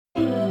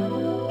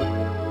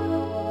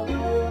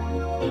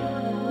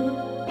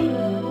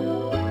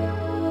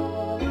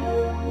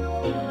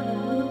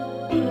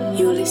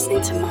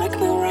listening to Mike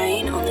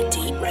Mulrain on the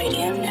Deep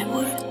Radio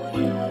Network.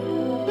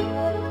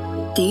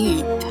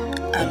 Deep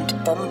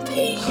and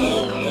Bumpy.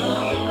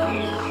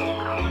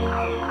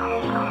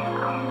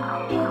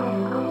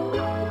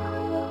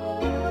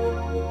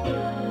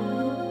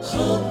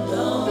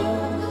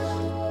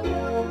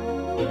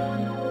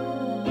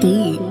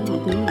 Deep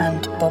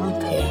and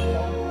Bumpy.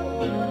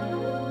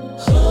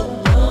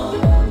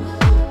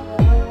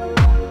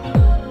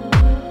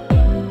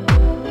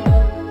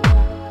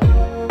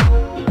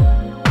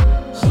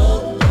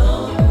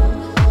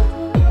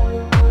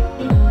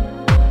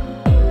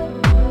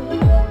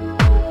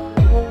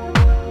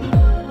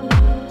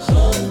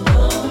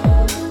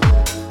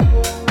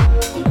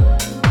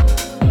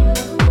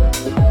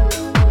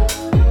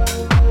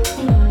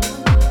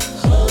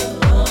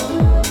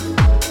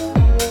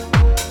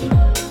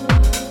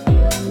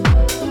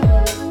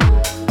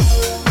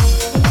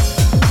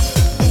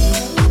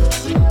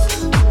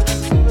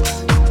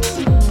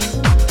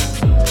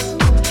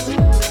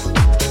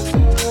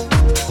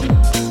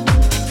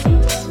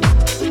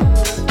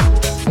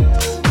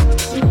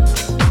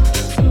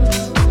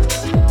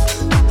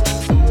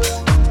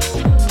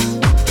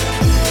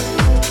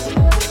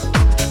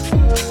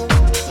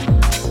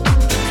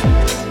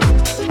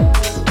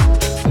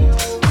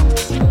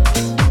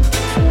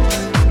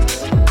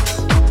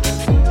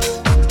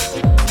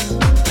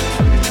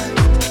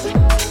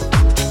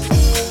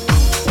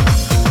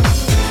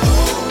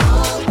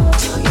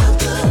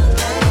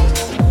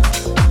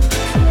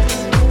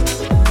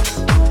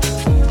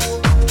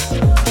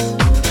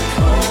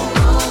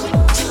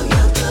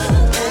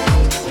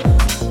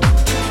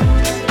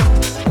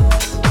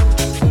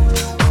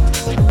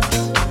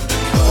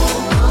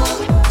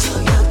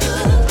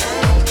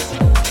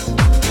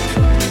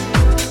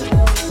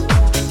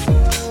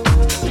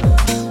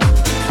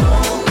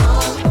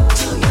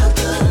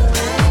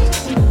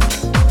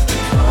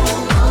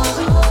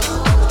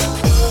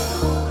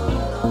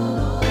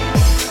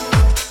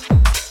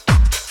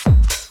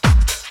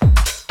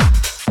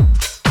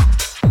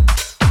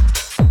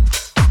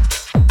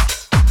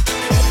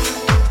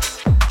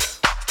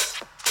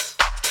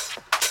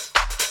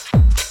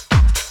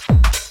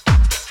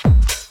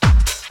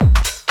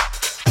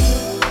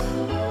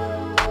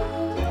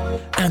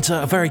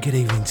 A very good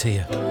evening to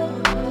you.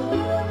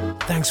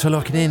 Thanks for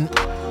locking in.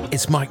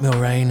 It's Mike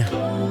Mulrain,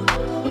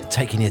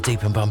 taking you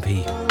deep and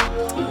bumpy,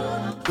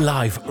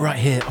 live right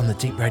here on the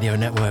Deep Radio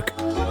Network.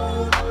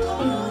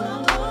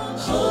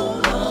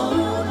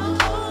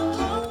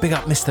 Big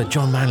up Mr.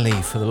 John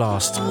Manley for the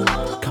last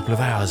couple of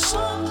hours.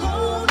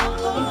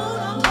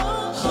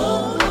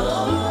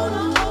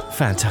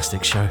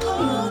 Fantastic show.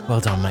 Well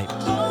done, mate.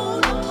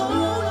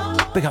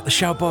 Big up the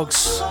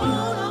Shoutbox.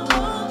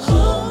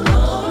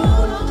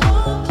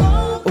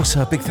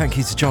 Also, a big thank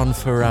you to John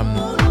for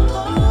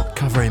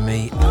covering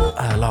me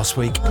last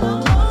week.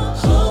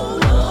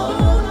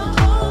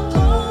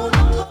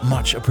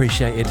 Much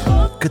appreciated.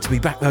 Good to be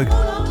back though.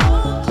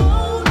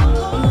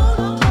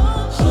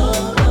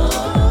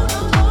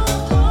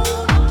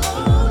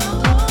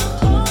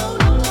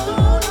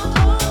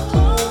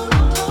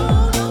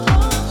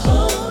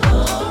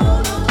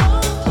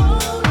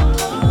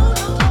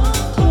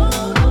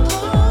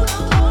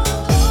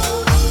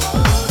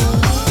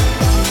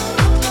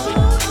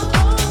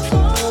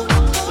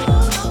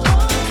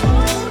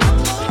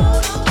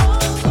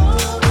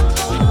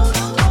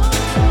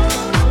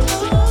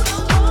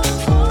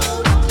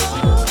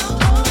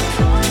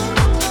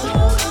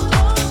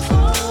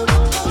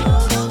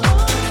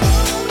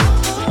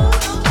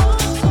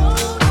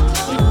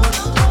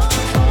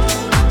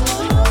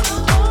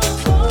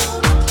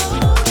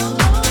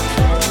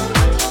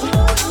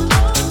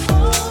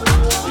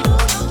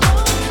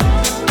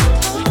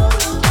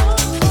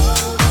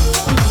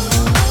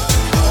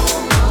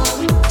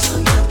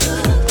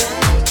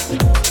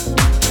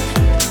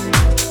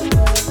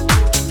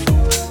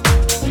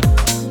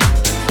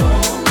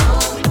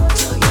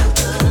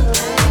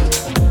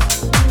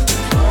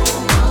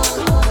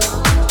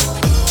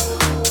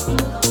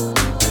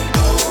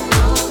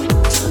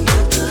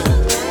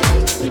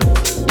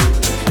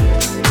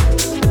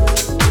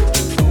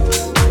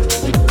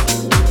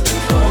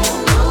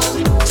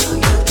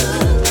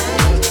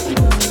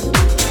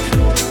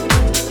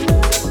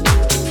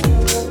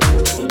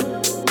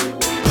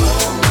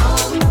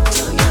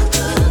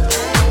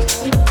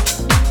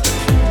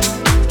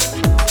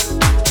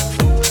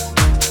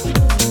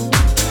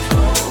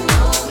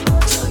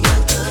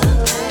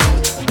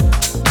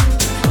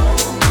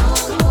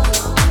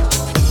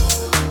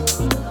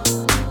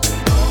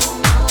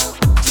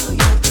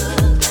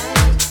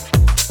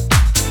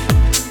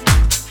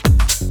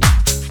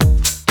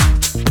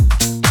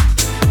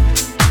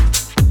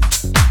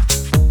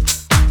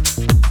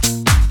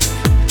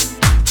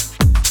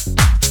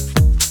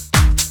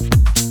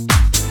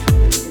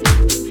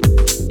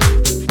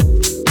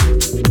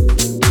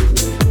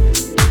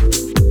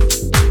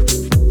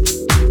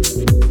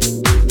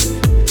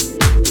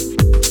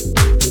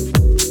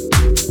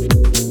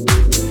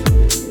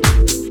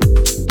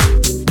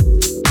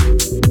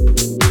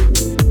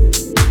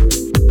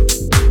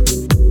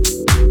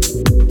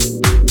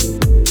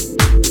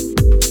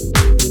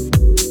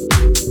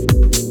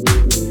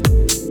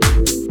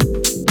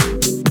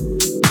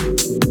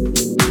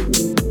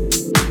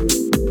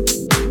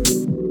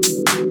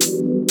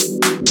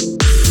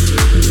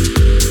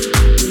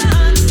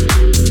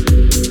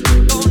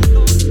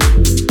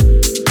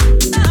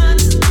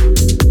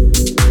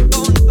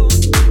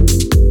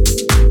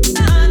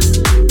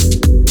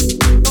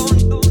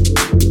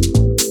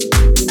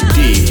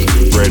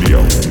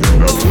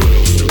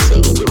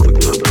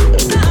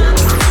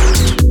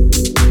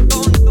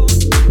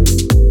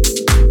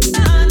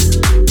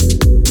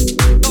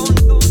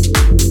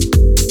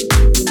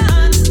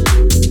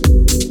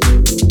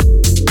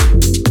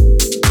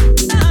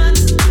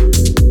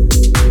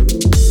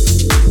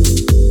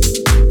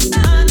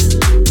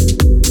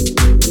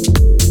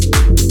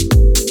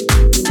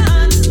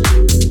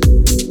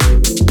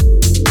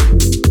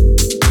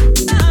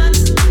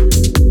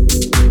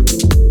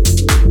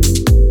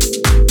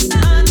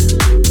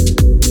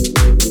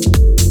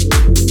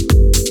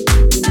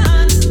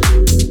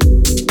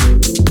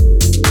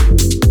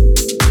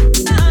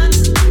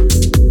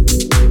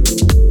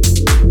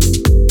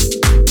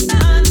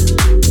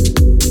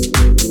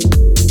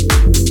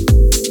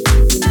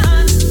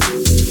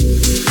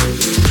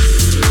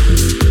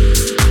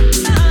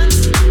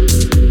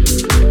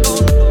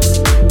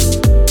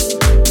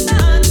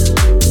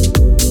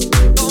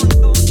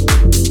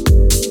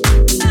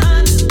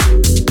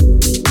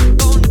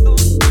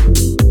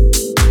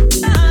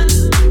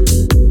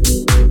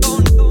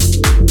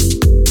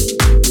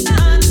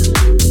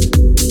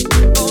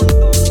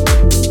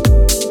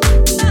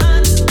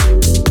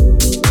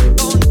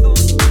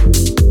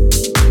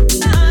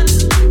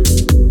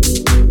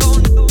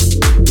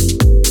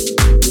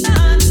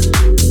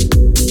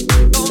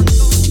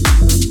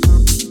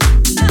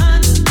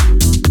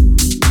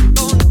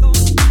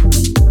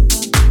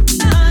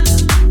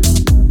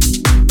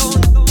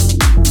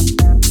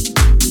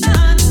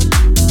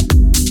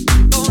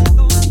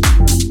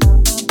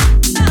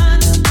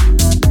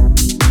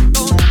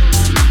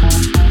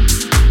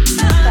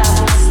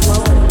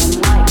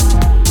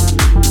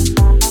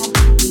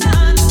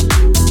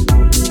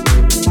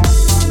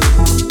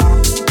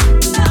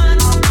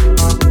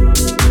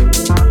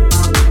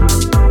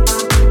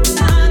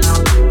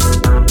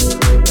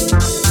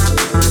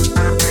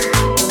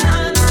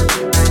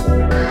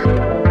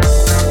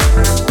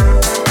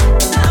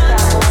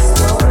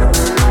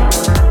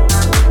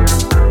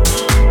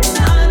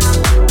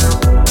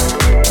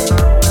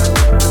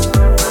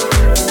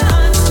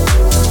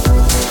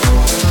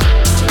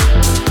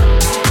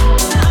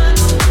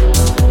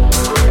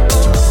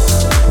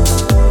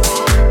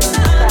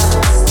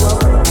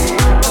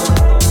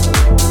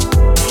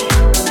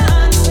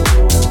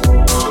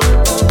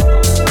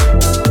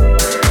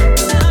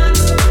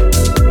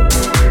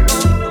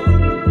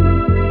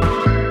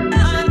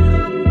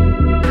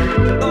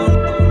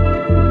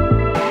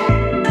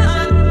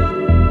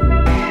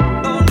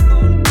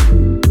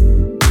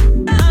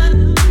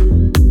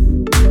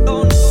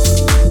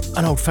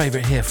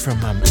 favourite here from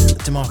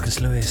DeMarcus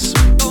Lewis.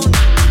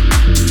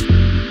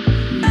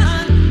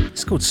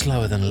 It's called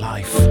Slower Than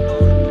Life.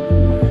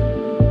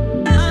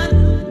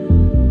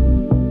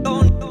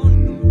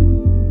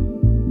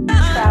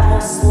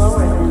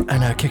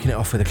 And kicking it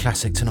off with a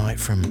classic tonight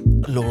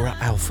from Laura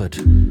Alford.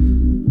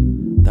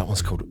 That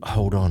one's called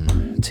Hold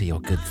On to Your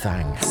Good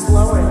Thing.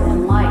 Slower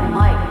than light.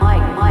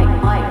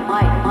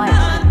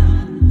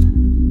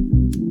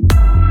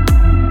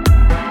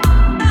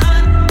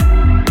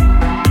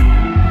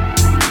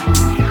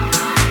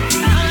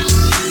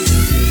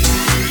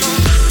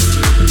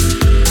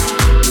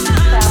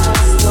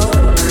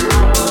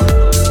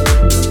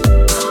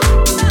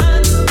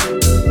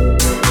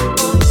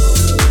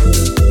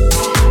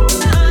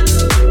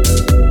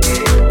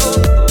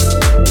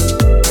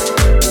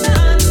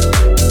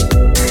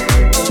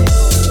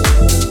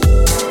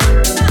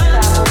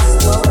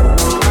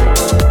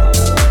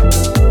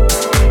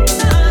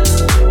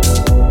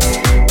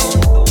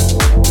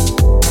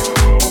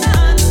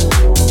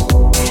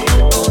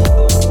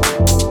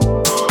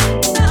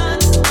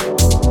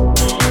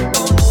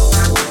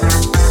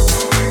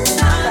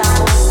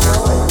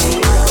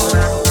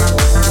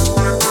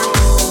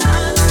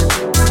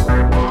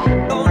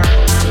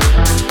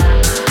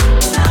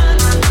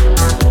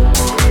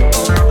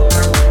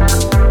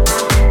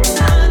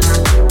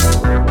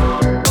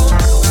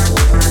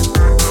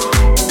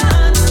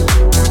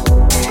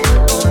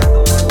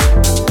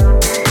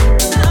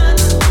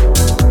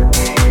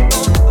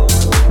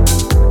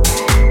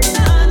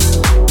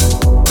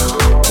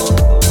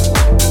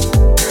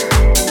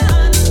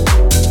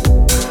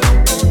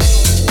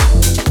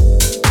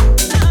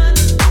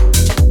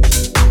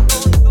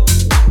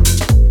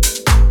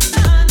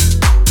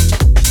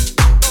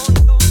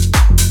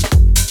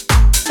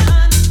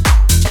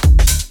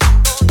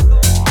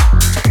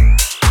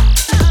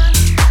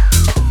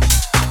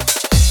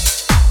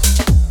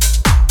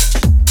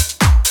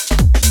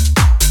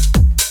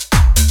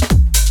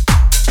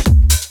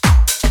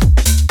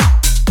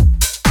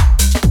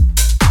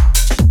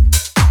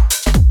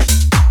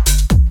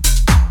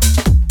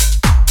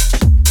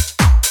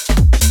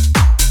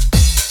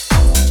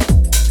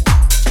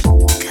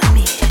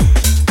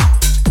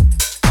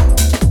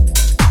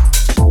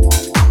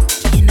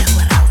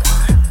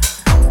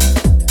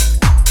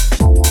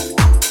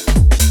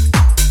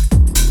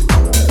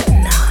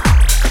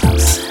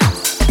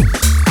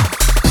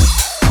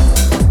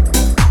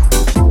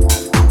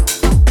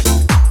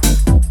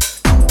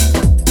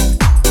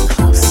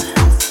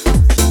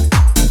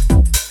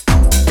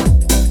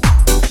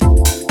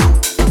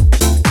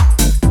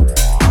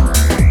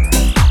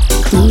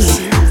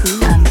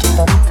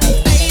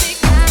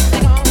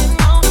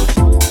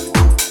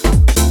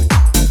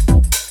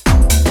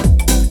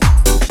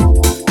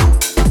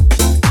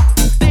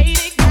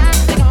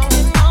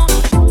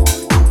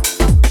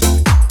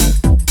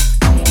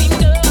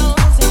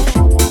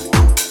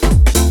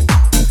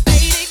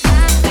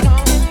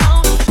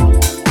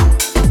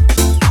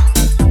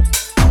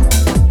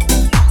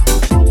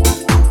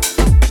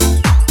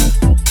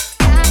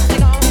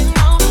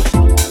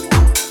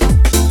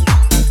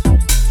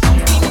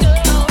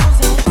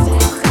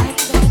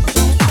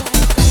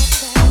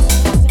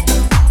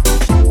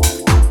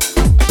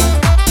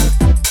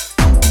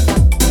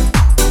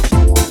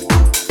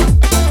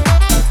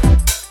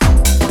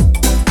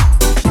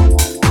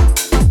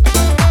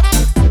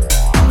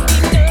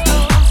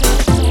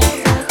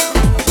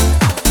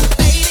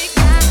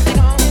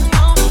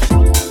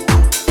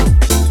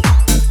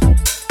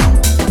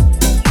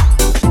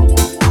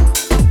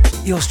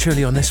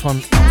 Truly on this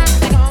one,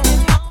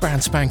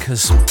 brand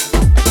spankers.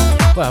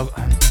 Well,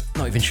 I'm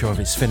not even sure if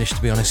it's finished,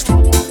 to be honest.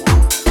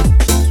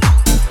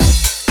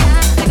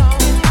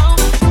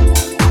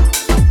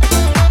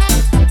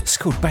 It's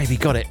called Baby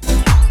Got It.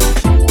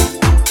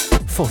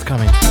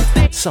 Forthcoming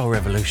Soul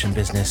Revolution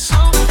business.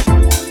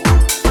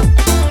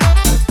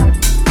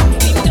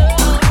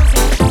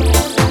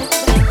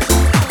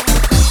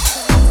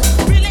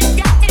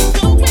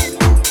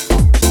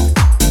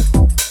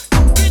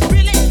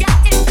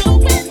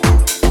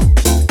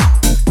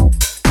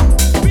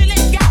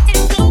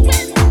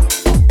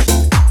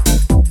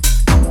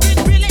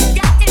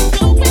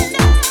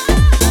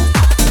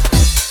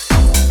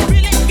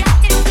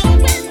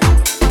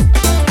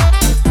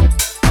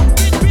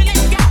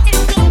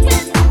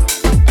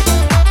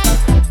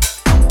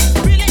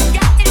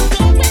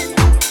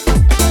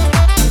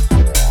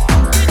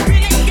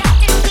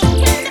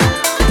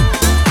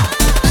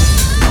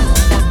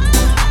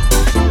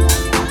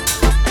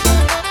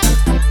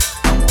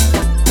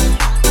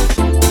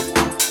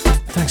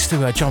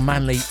 John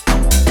Manley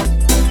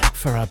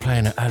for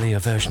playing an earlier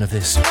version of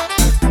this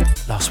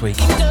last week,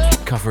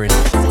 covering.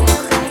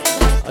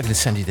 I'm going to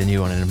send you the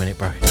new one in a minute,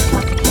 bro.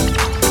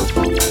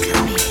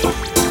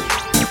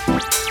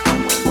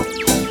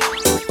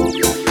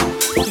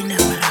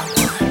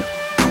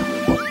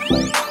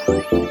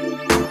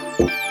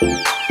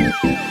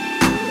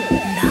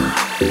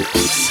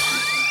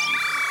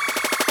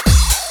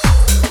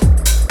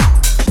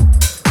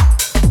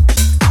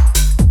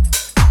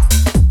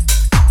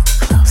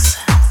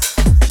 Closer.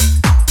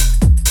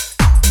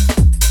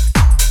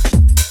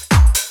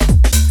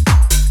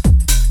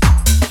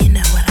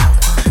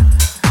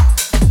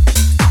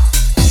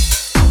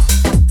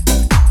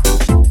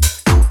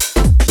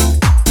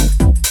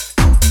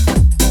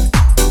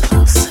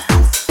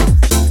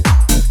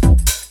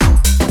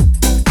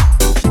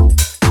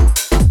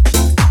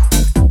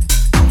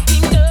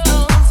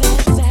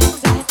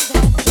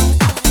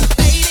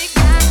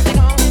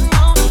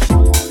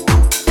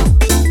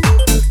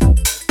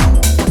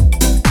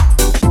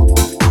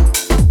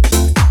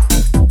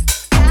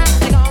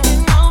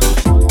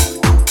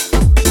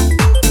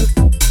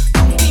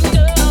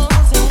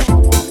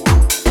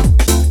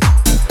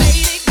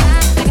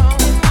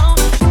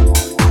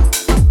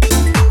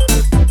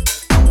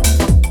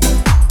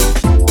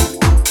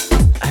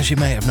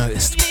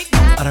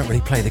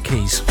 play the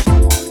keys.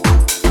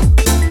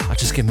 I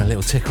just give him a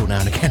little tickle now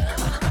and again.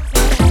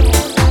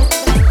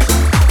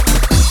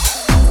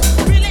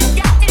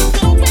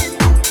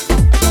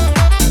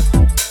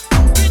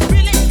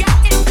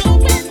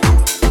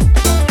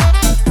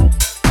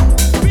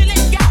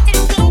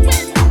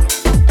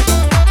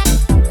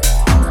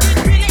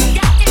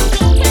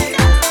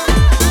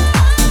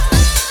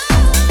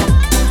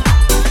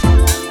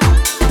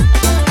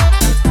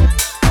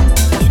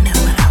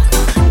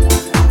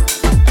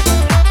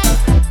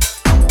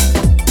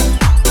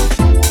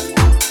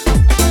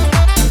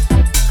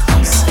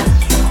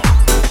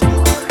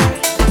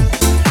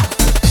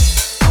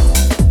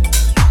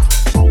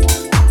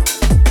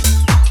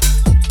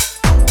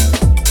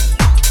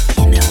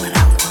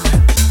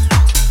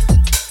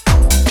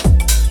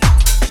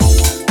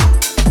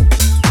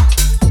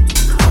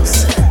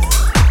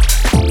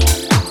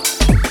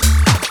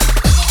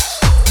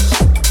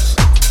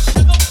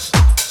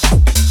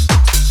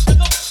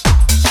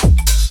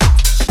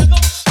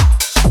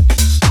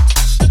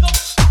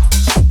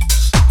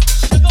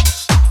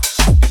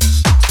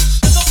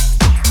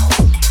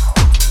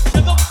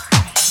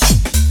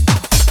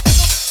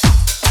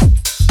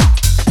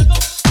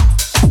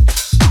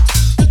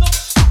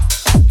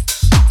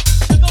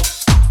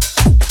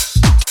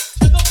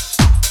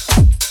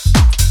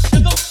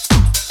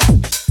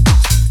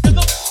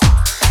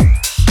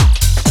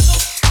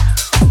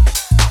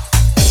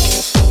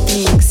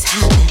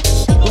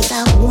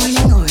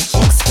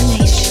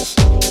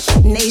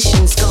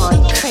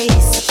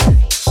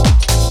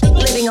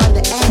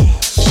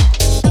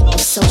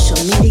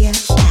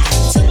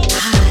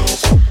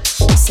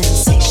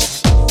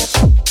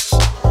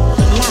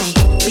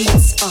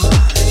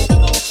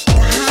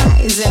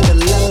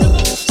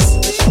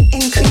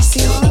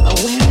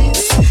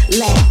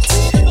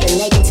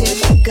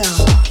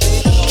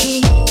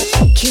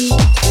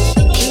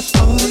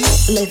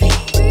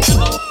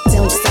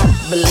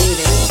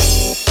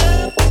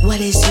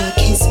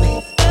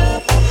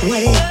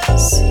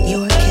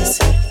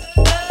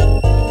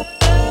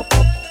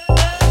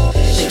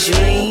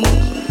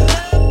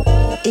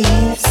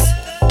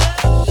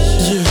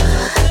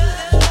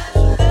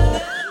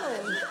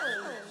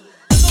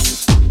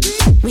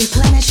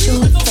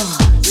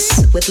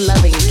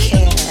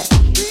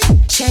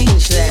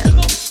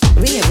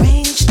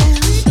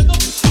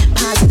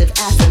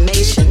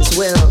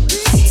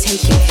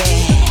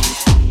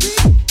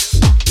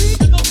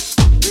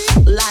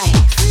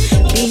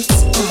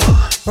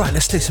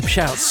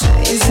 Shouts.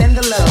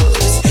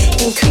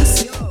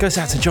 Goes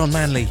out to John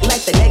Manley.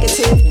 Like the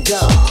negative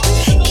go.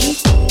 Keep.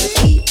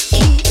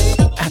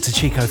 Out to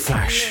Chico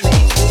Flash.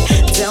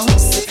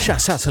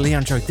 Shouts out to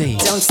Leandro D.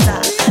 Don't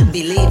stop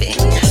believing.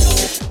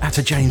 Out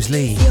to James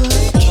Lee.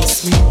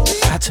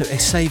 Out to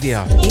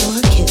Xavier.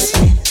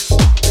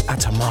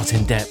 Out to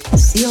Martin Depp.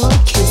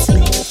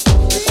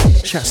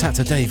 Shouts out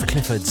to Dave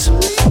Cliffords.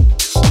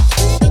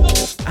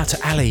 Out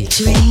to Ali.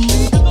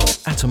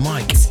 Out to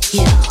Mike.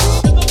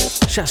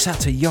 Shouts out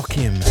to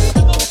Joachim.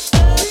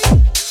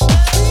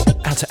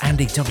 Out to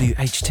Andy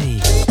WHT.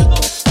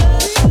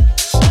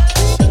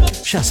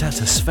 Shouts out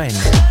to Sven.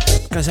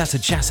 Goes out to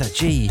Jazza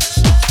G.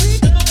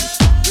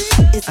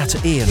 Out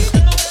to Ian.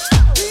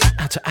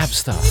 Out to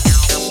Abstar.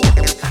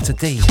 Out to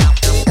D.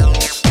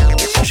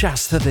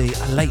 Shouts to the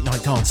late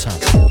night dancer.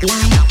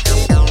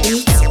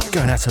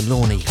 Going out to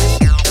Lorney.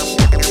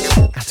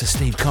 Out to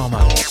Steve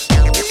Karma.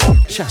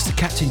 Shouts to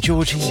Captain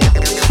Georgie.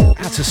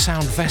 Out to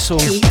Sound Vessel.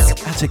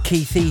 Out to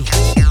Keithy.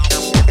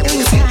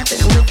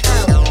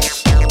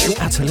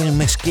 Out to Little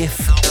Miss Giff.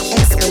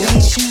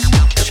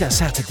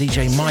 Shouts out to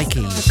DJ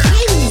Mikey.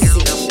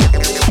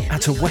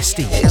 Out to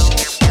Westy.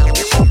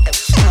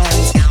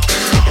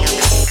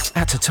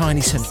 Out to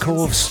Tiny St.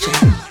 Corves.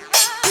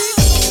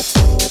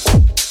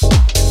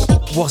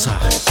 Wazza.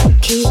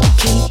 Keep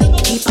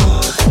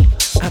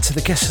on. Out to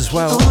the guests as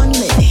well.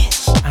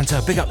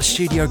 And big up the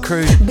studio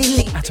crew.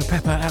 Out to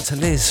Pepper, out to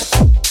Liz.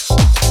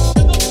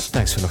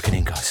 Thanks for looking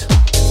in, guys.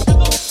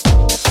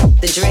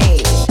 The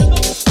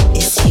dream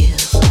is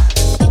you.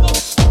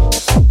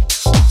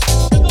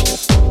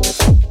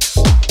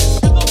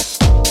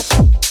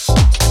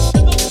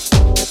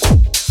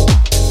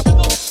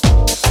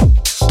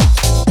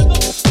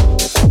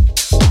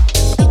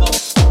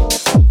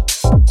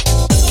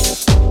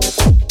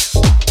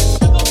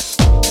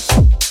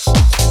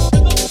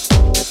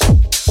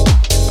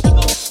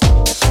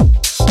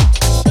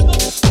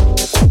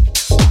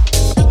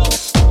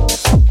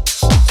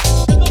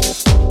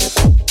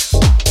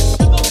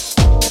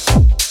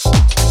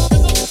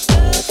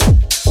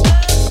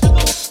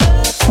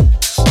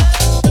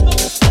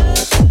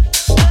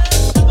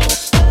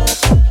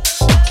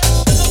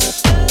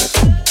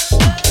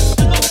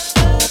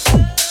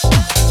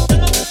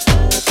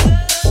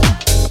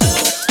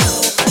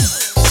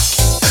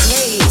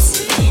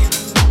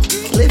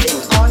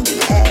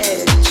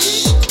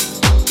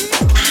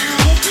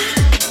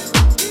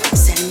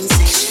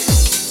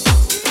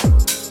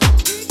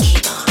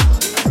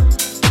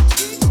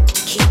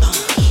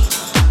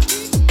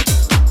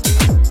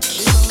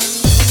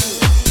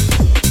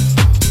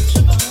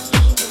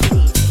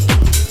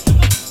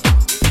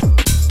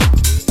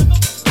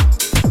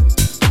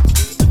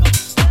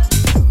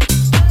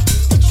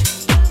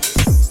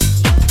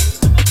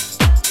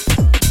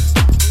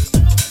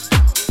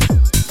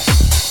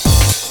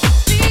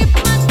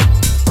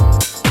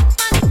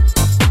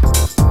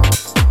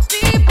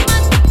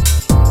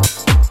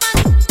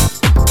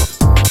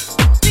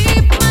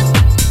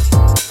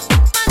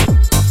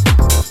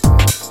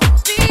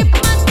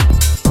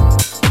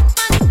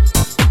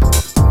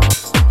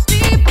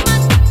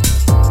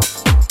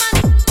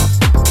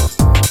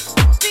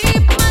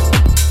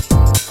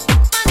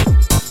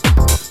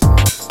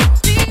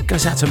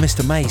 Goes out to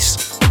Mr.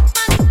 Mace.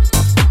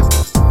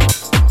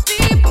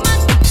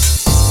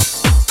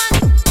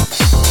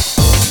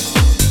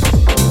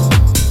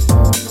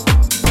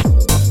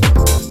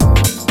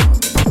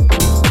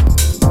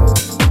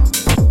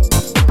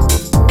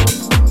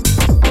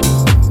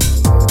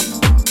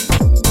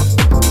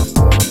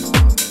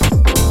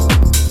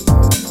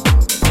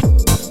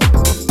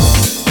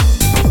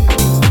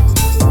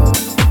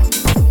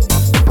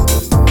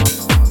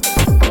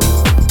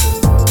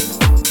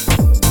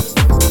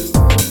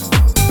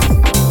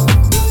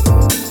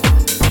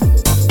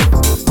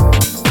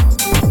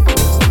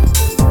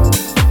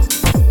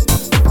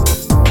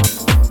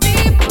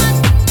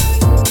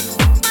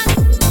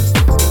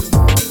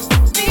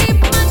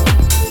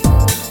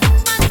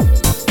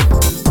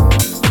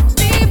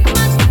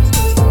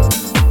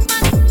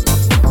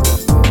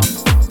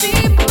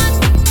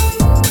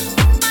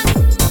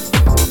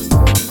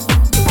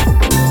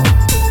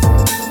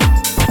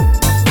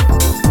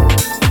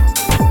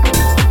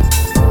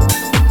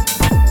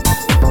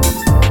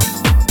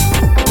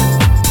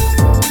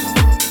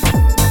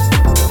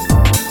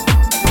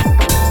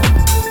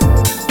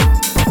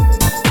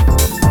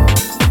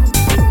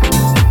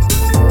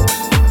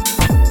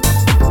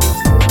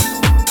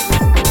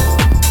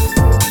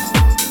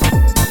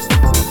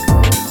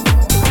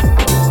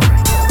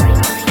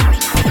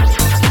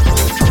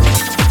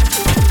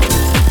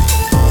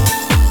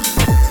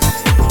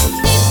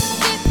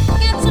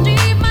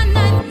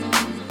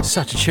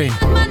 Such a tune.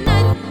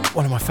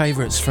 One of my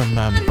favourites from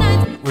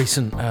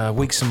recent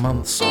weeks and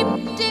months.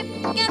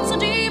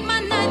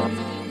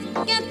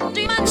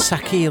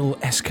 Sakil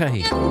SK.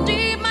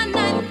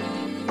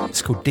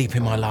 It's called Deep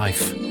in My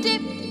Life.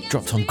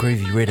 Dropped on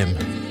Groovy Rhythm.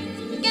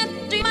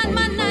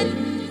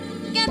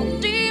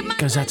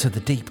 Goes out to the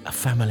Deep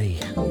family.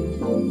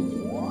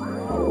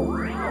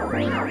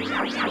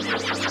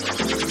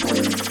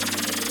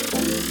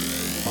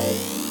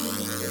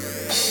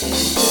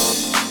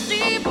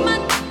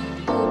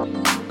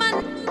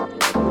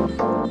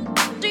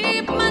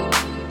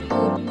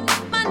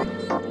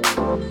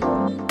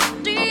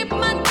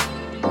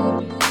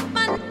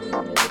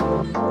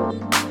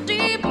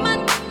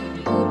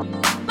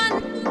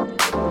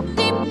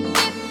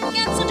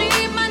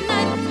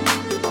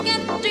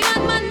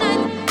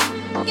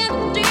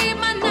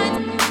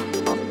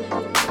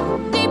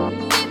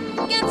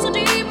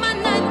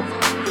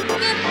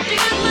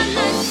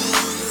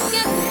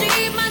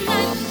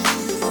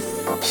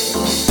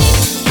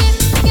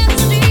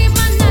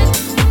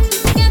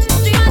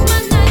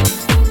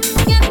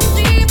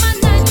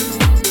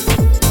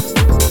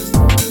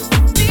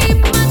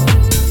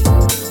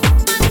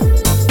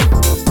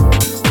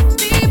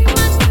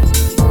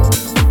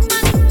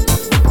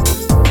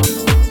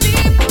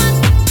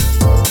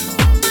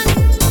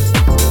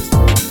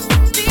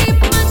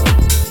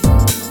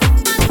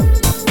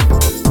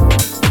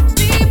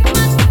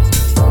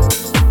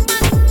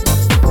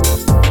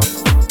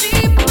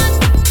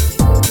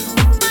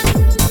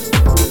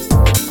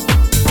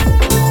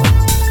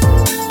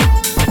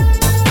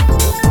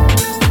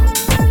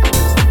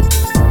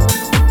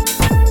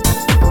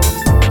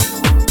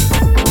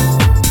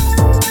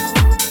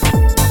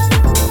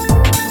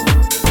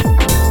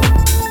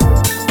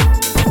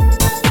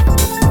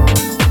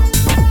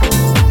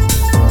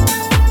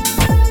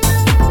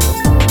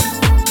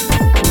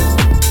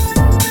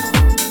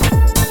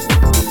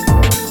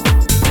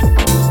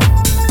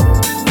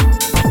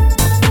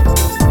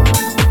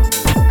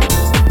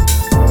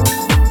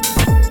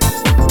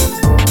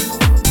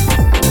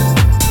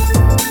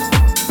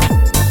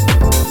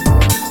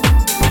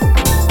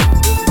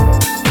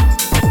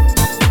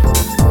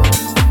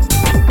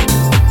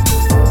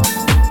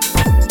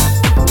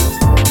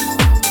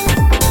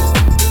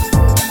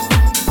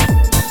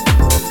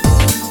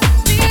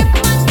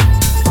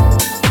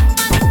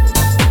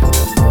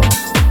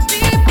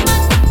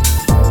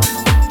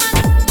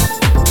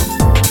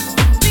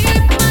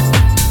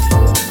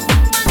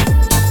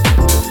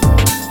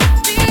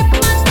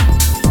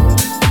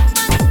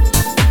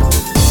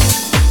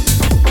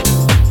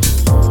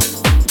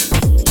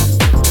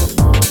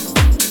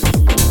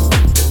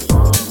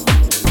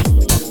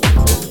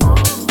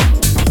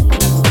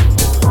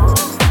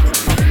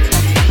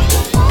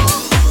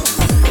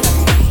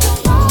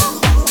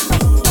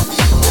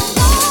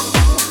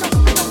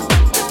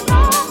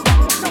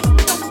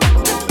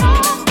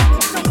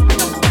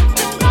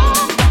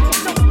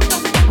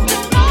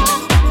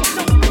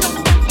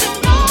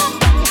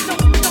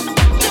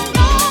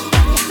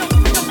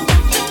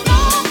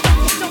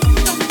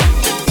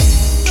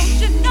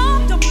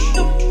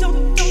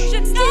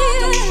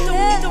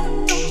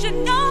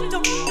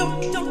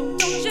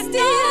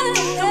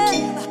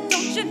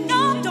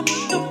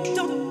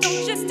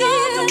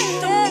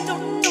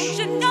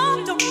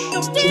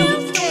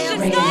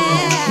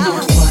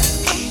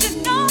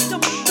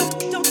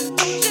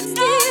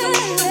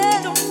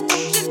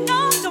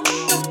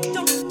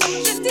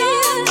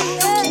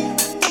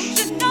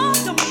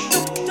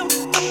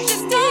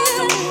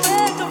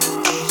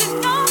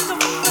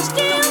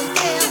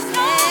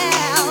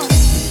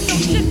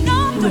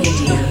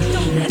 Radio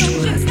Network.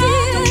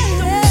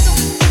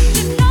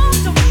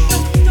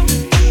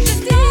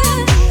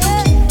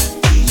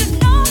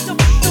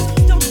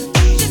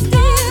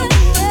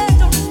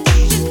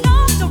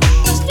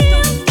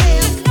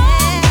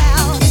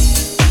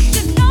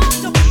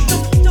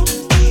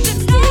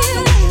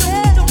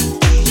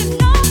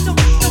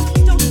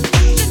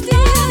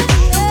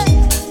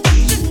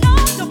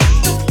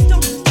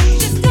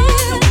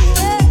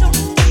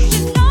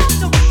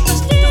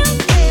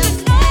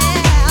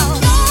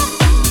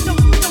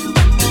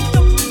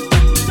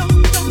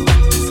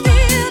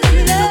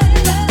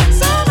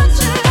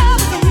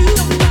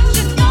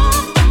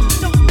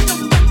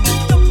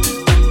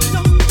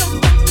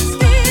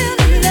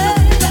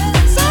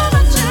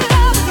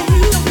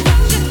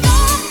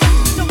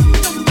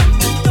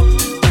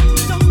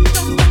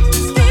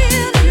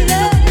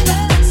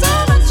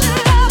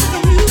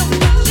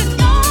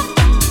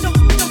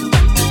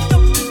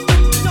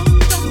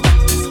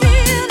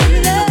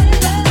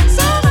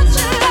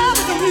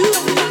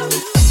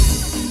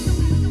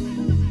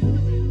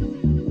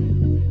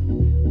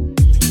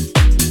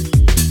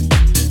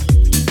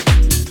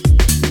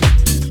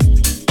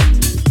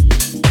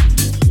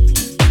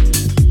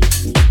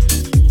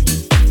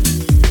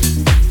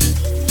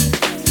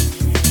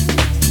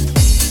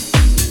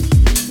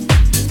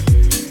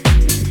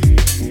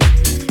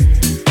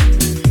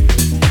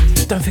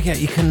 forget,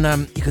 you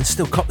can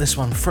still cop this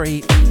one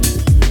free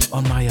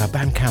on my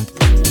Bandcamp.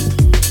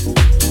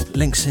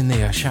 Links in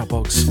the shout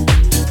box.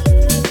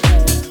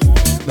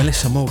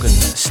 Melissa Morgan,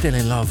 Still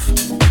in Love.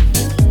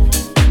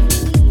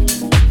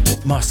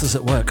 Masters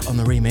at Work on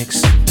the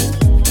remix.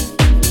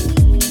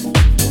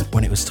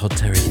 When it was Todd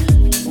Terry.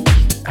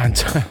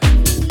 And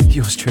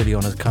yours truly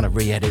on a kind of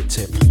re-edit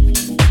tip.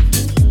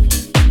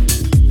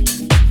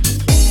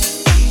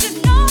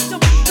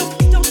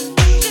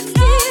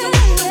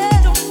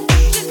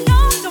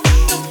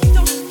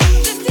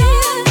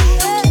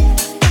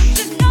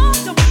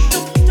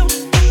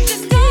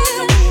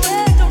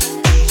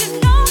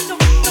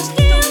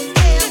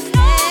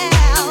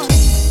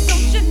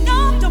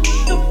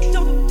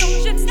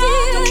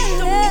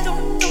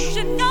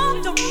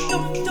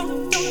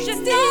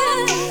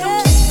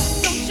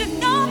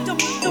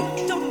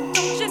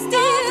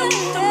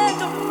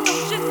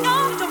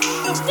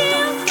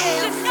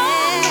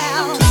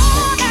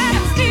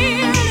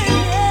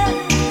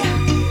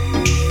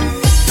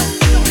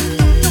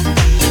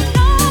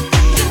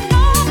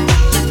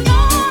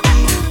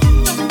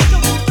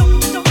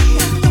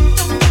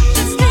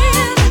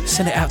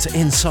 To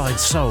Inside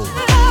Soul.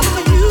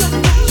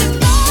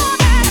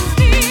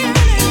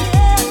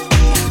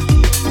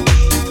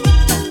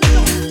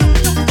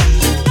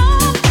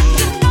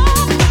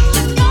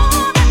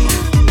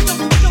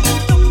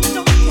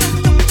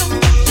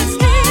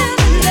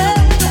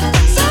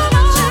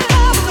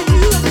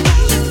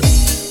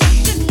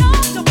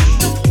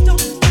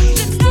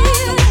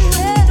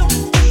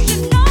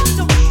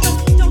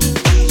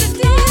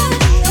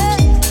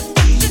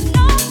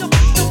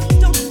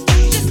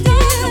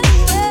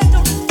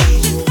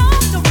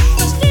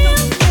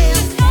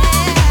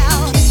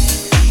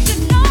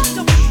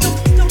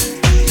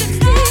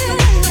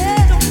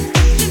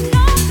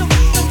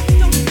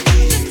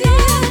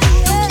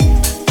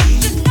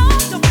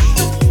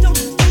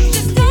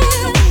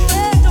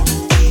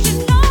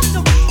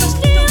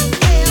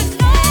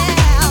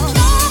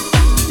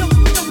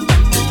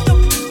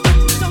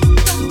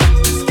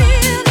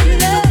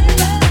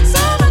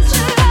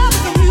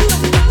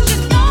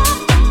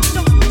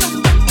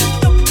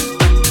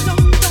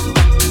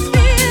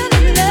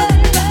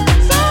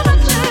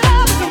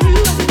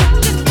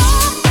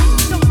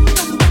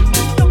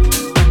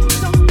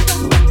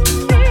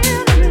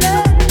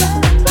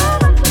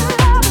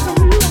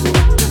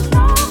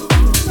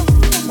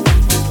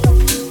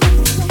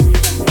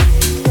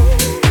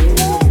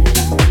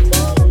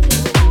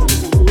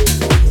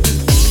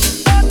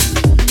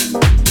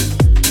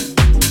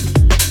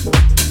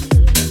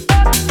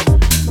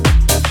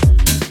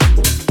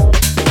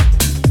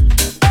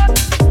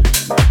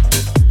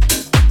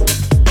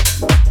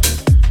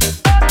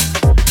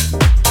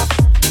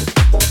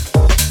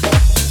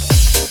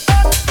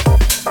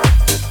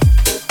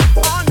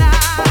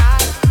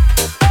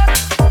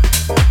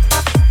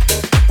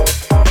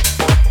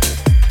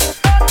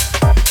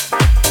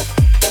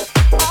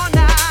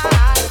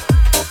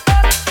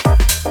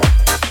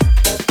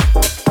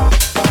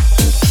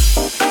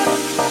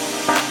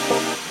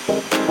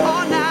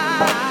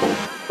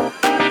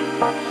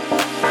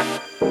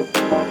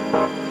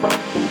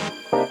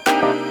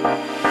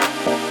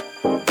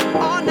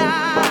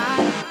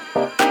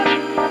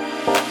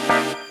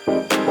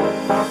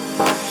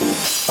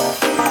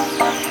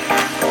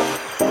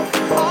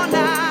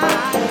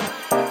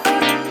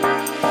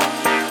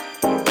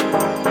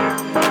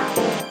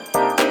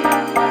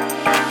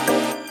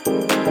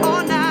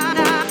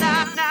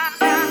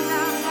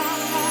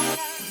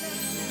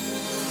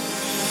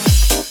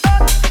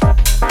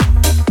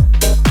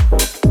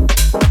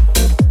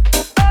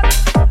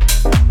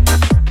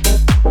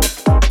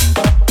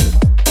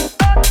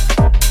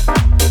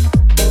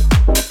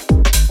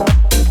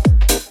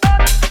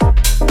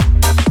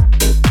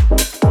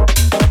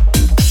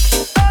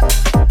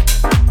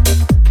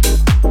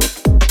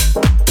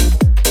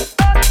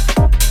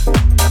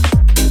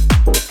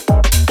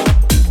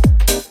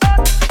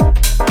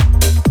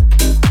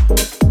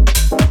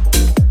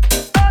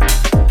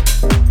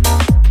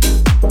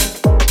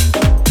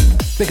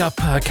 Big up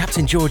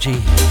Captain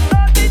Georgie.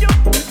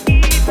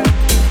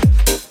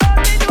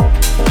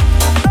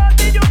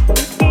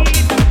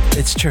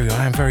 It's true,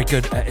 I am very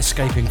good at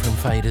escaping from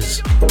faders.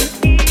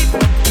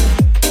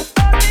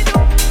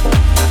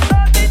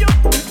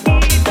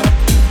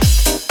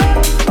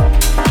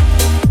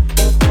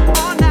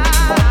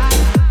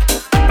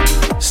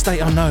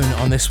 State Unknown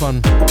on this one.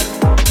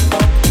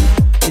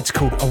 It's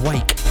called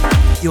Awake.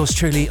 Yours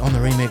truly on the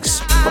remix.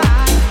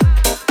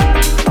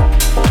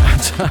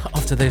 And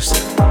after this,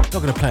 not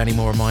going to play any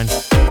more of mine.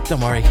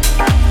 Don't worry.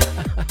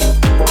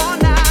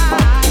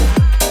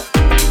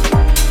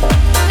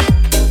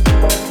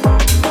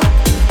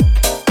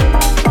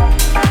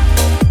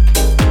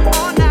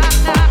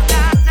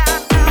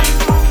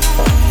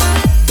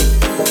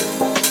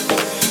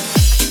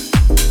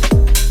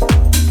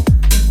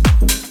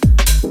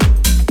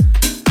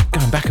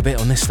 Going back a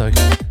bit on this though.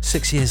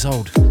 6 years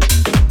old.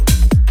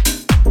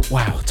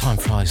 Wow, time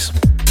flies.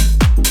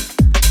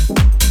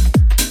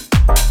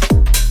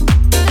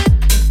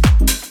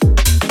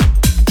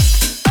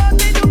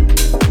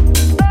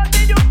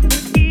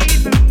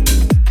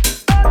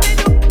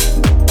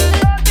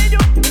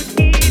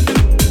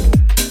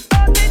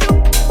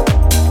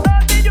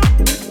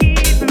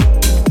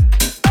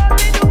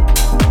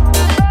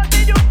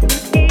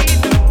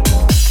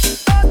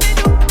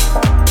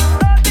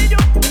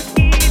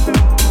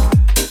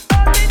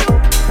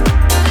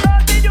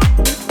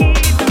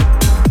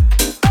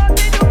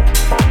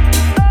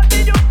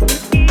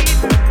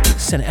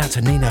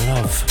 out to Nina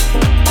Love.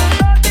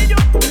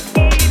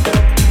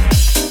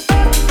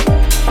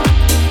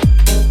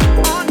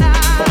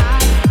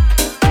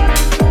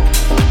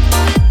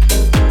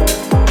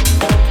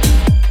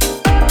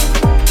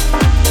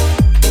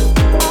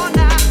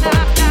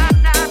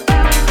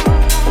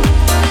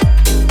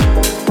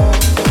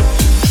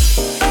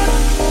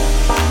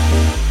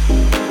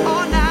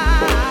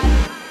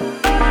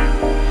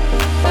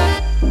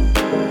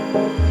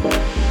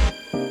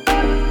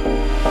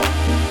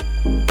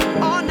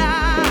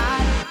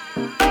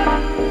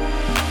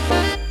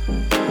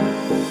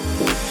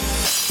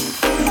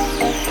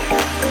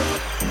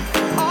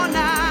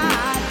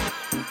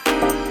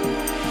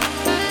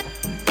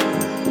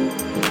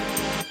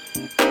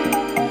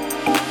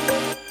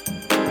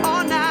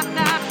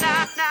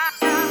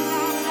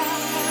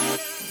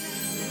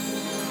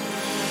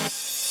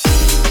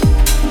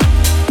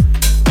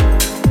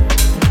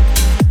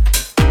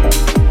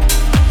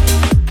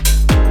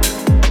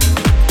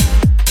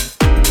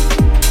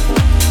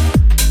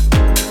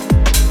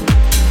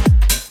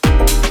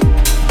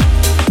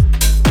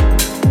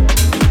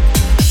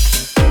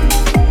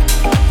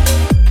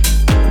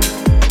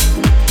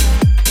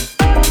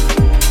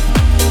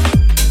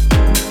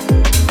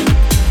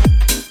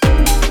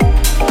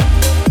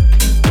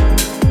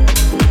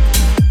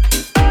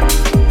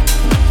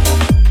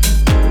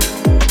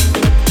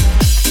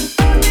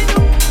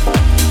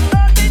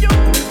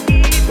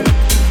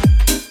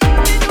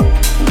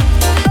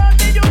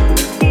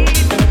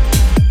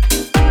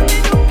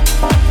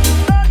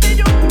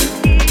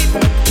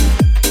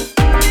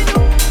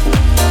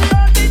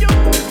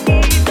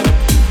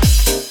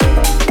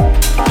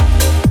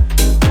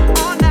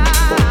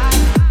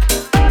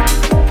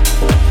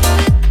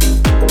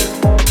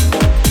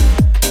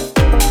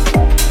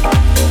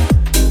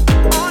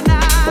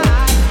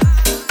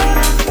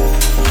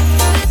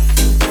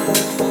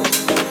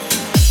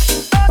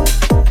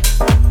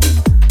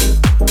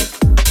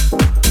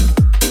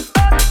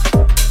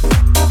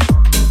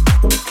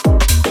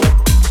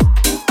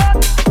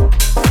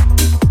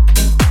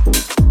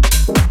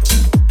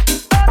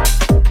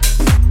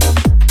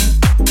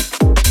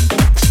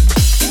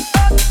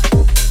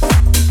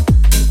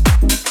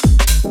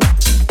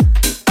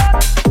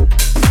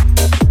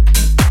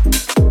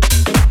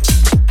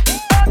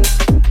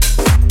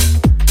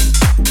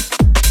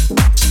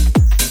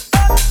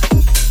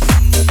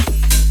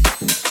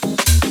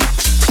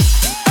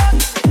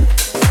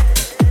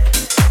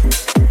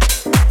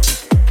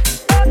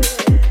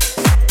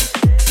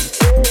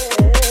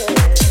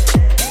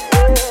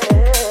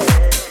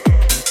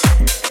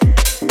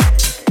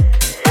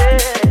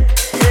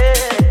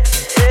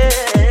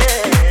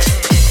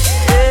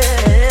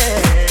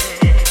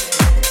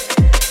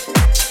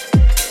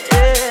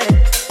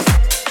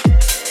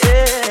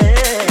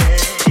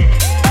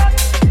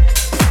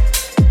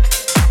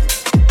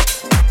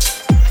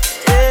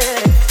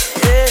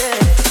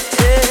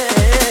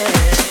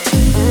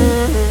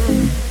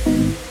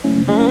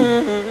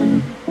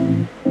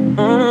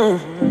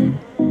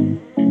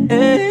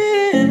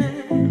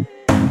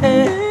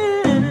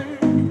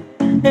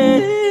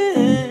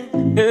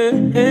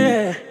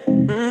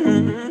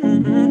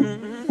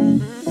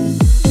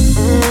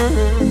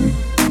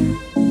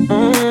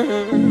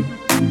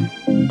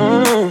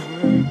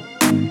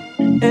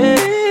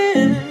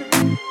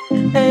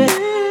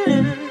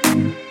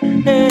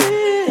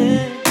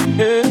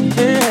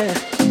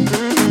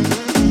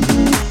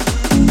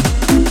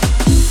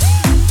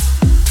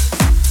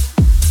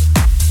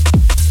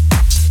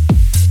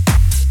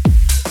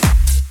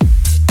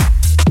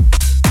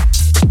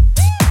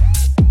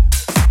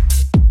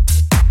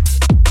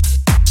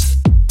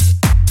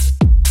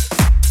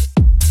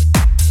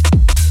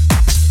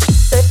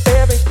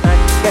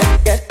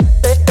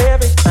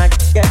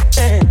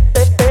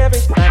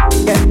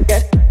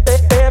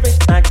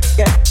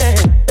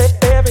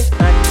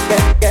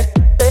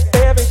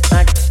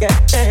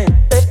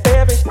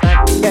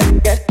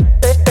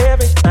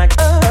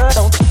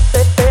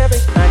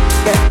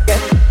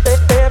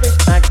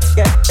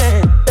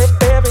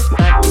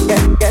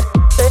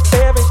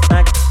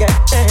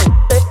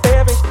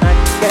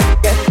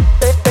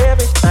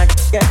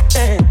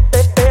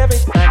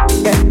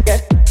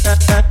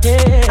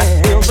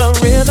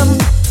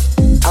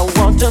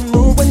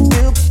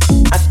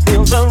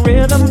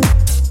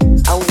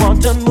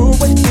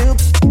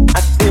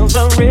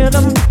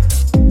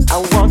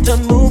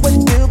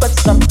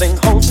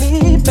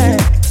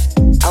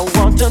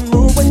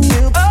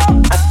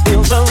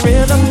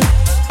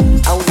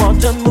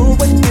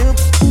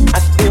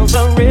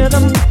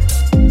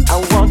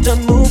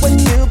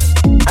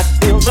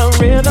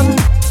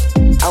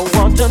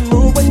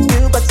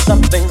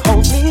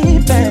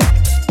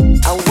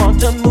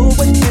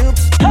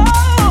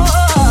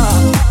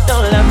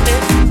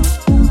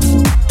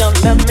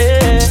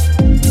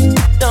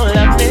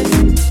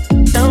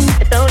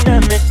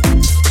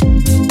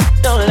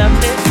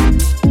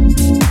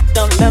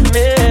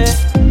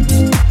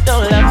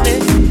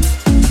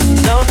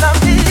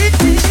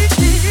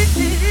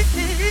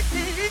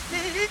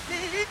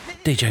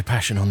 DJ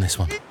Passion on this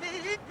one.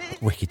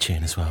 Wicked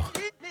tune as well.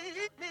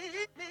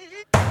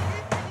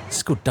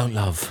 It's called Don't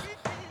Love.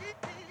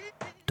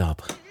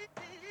 Dub.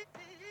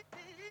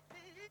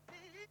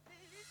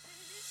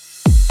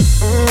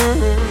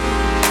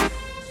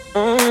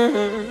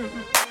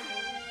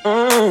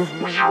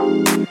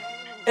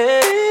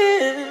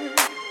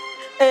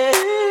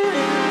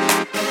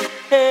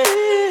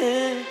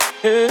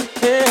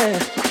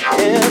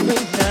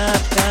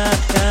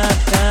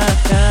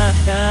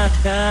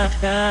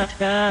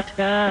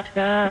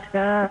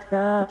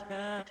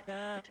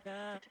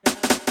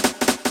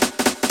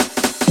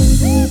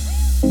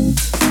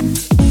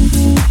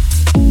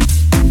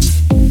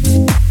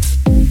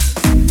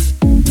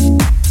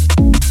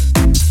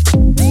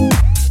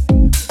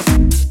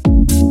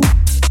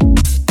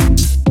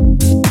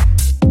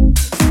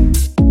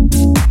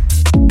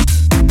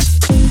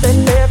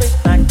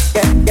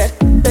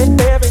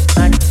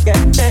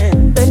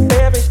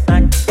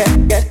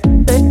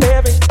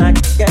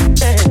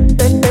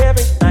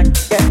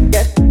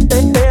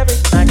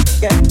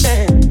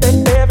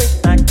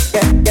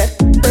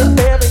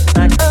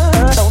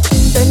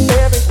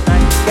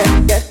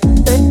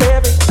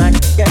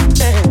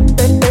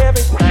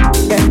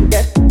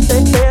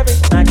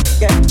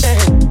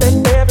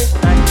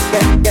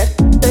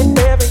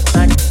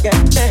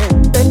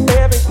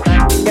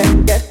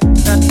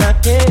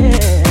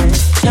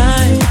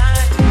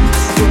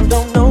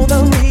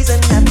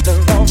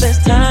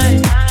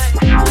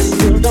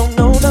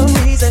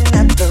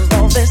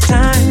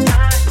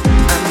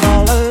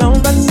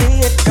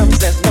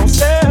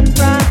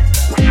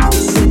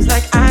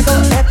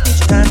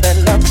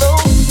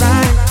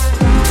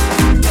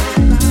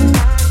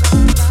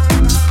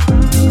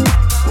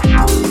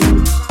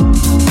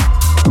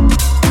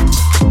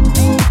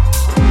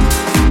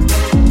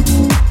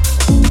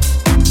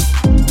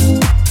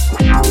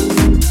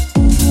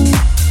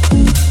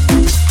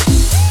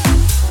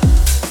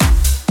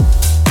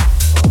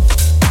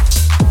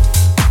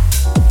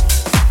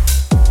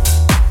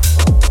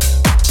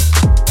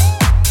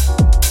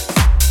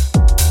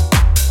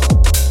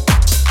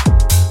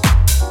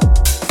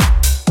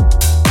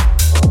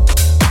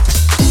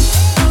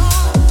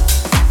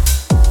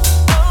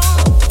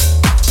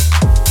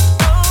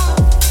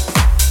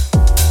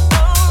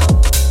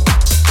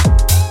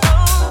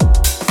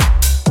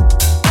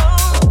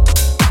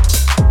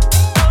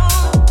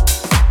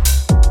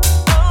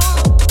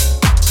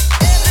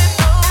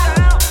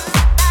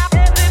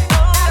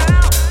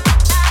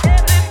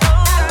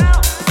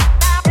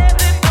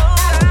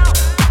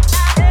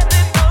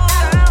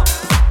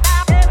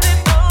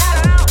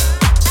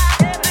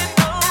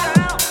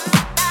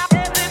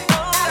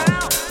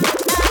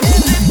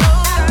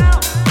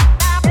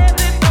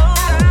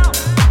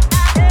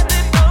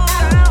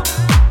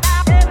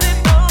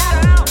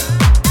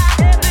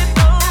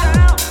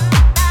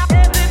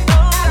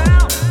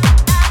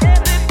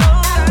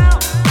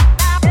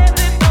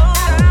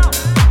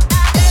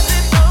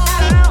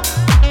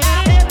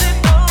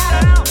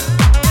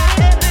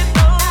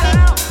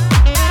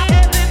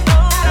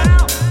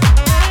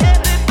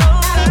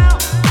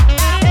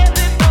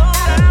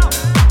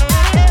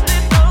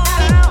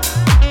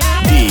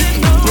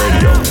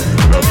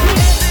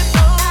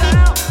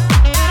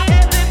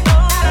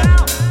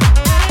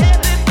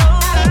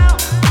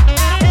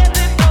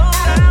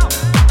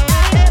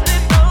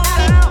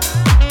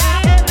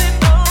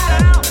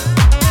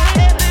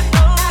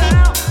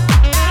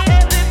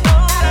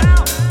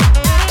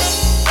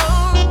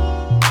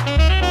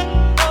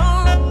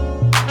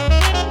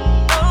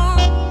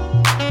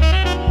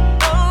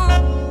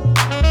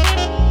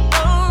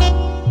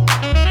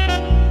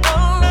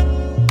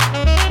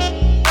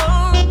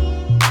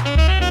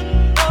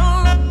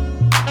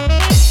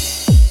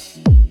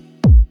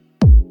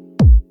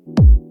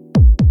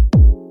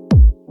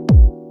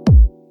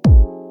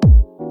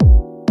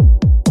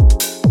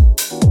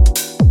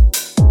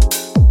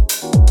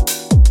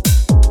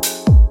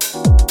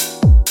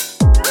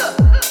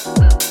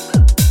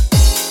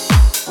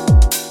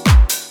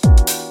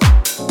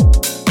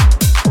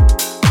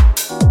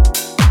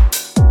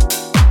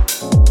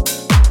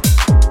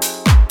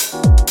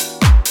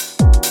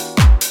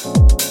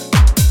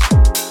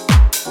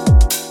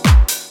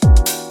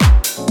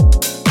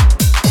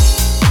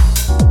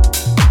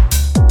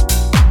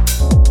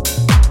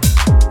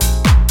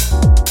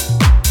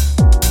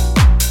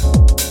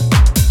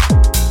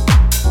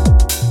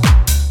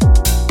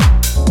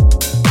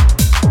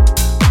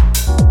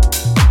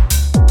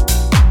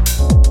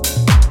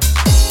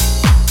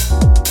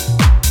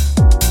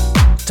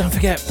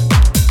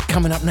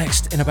 Coming up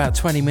next in about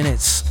 20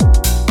 minutes,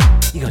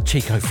 you got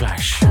Chico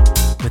Flash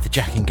with the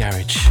Jack in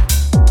Garage.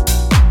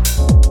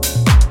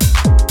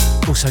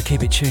 Also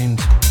keep it tuned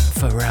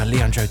for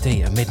Leandro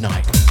D at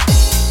midnight.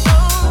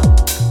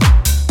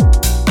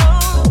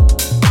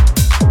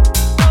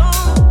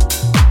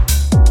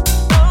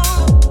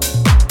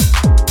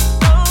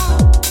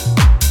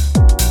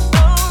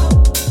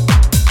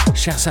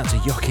 Shouts out to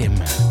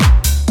Joachim.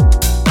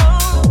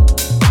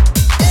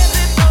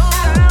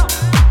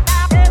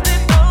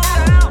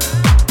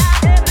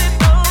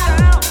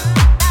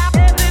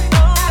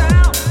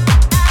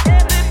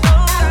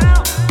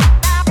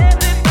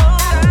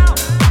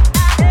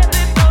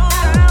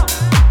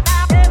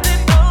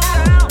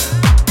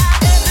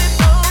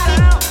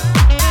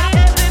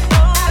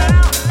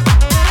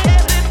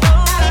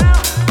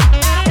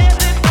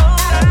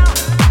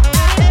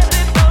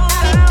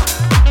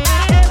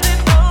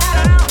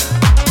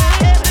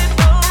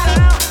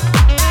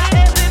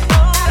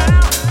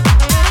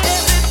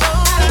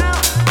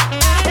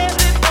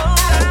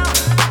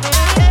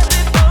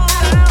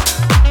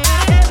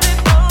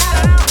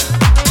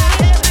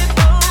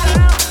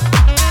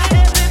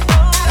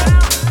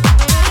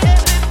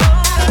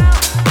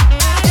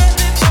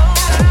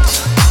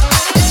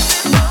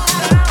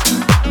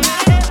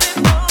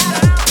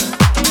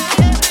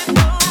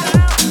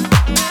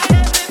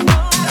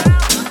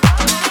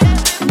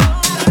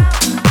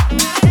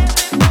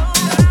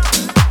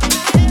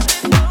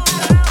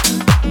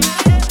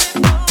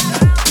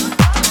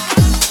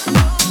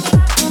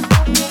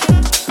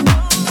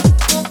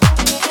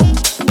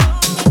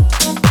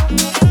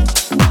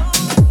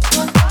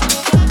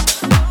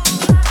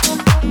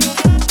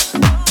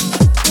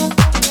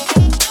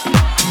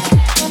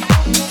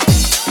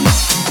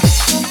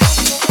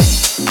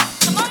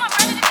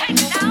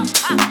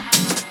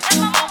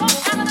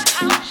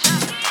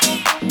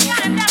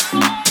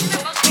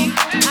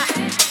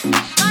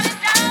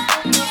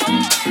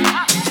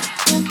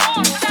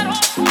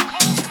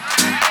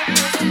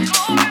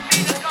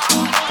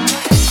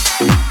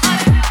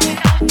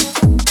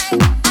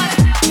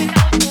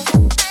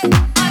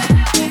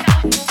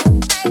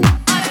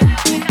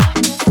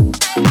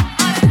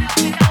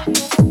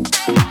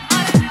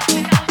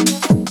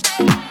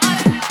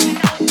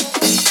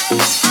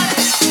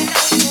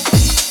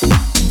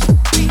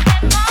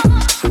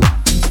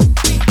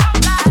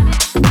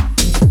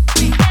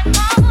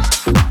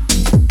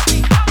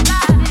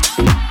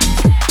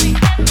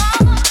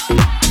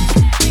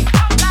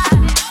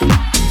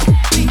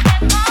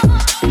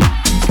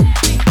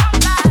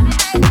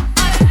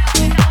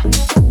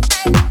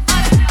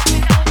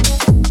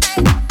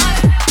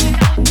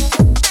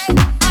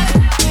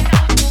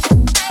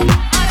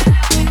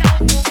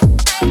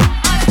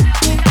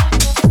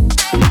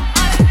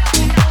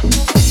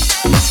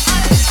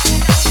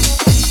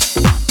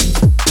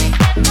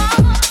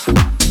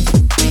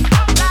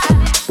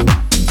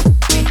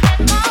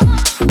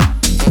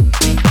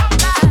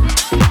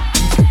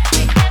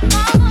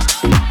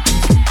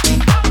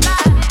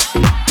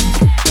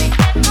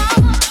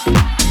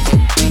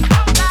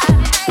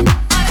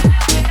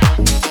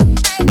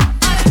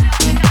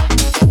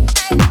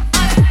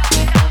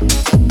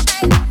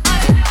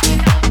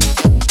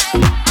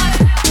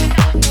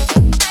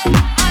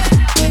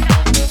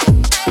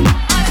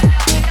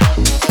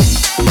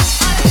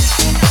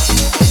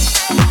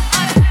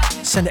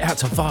 send it out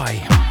to Vi.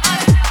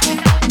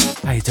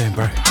 How you doing,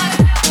 bro?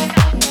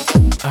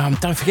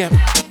 Don't forget,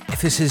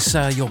 if this is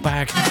your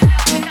bag,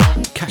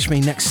 catch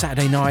me next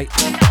Saturday night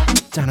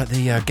down at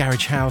the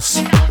Garage House,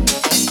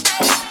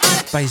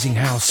 Basing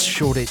House,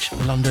 Shoreditch,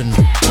 London.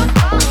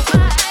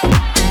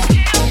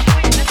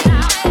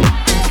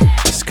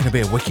 It's going to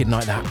be a wicked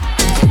night, that.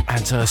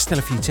 And still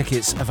a few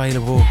tickets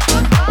available.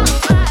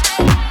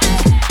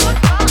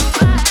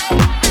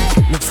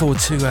 Look forward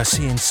to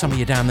seeing some of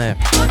you down there.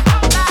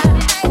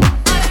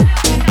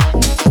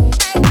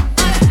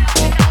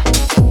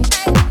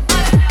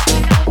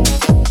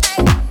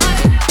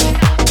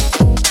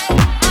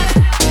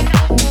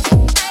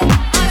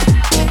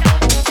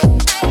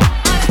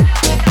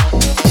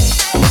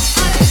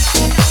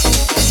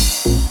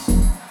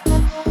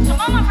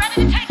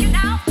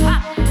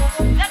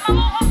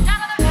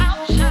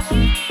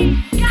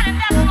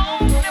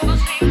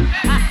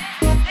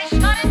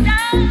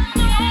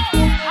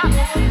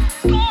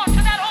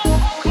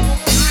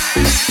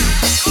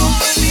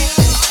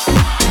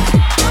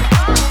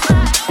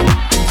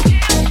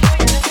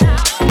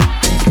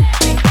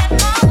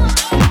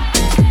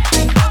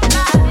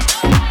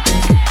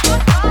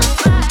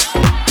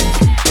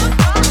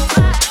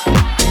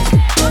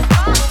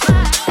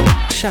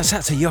 Shouts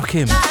out to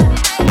Joachim.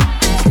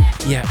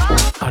 Yeah,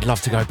 I'd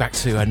love to go back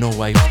to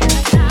Norway.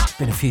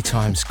 Been a few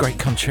times, great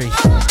country.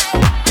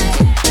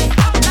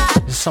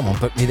 Someone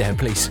book me there,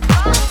 please.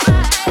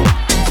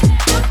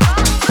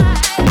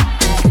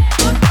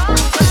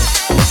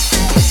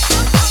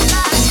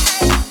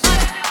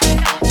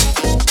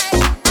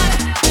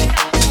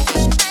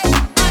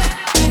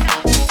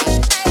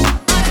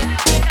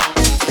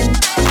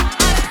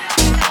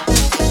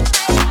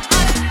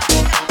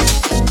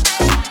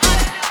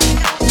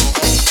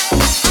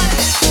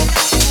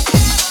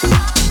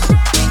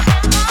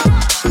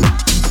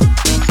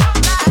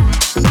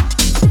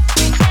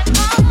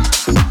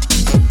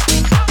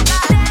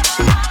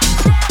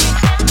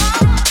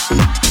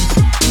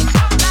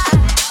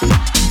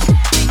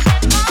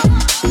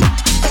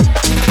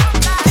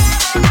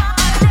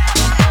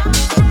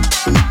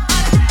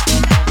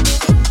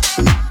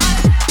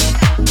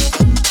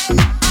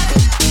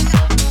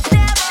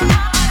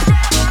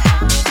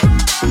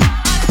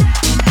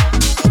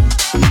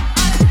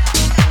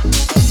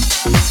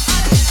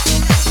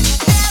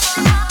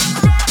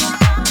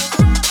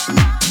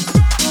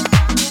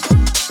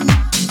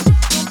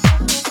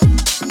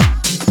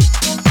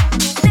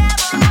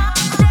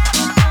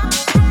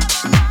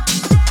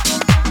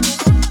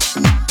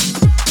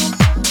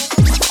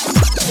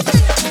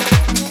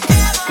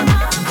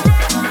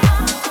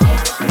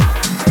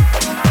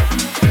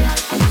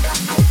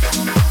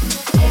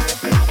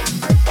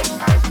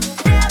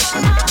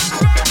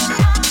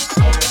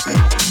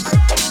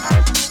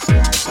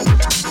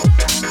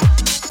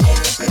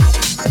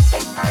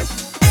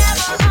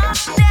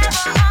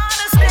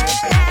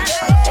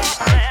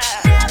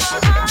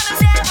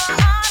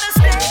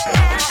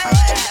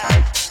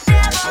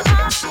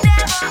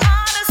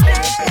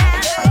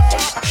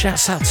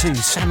 Shouts out to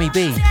Sammy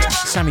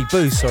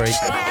Boo, sorry.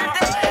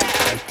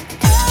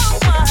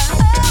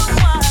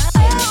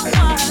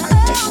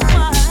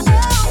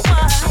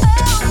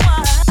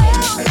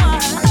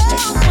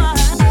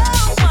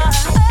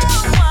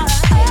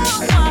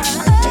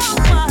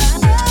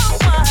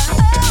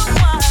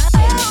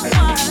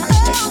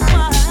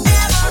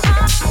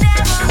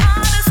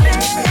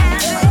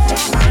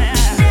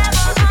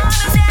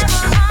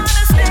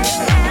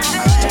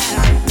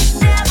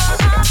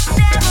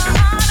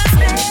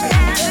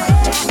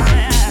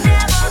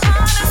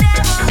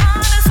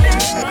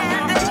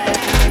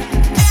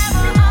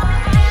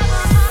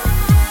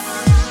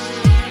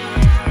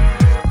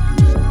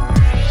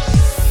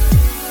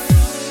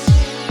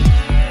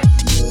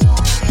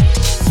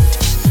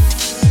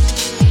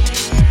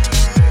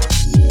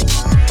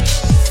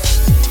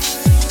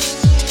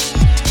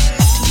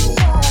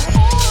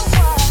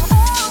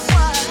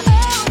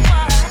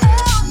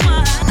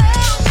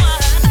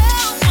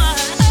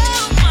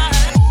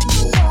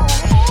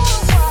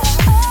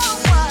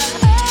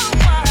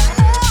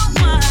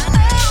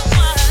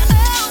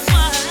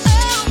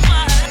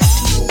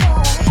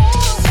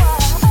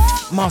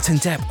 Martin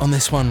Depp on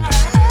this one,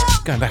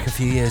 going back a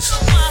few years.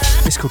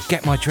 It's called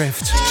Get My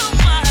Drift.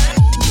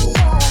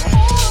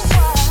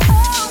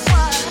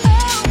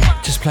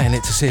 Just playing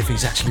it to see if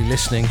he's actually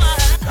listening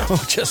or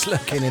just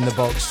looking in the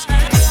box.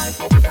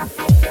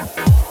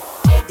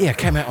 Yeah,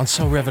 came out on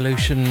Soul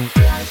Revolution.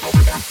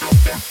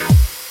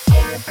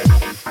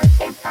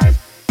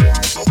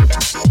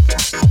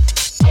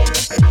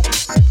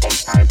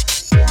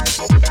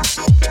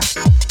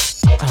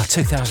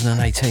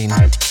 2018.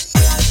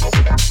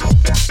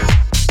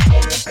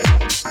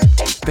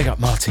 Big up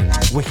Martin,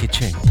 wicked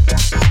tune.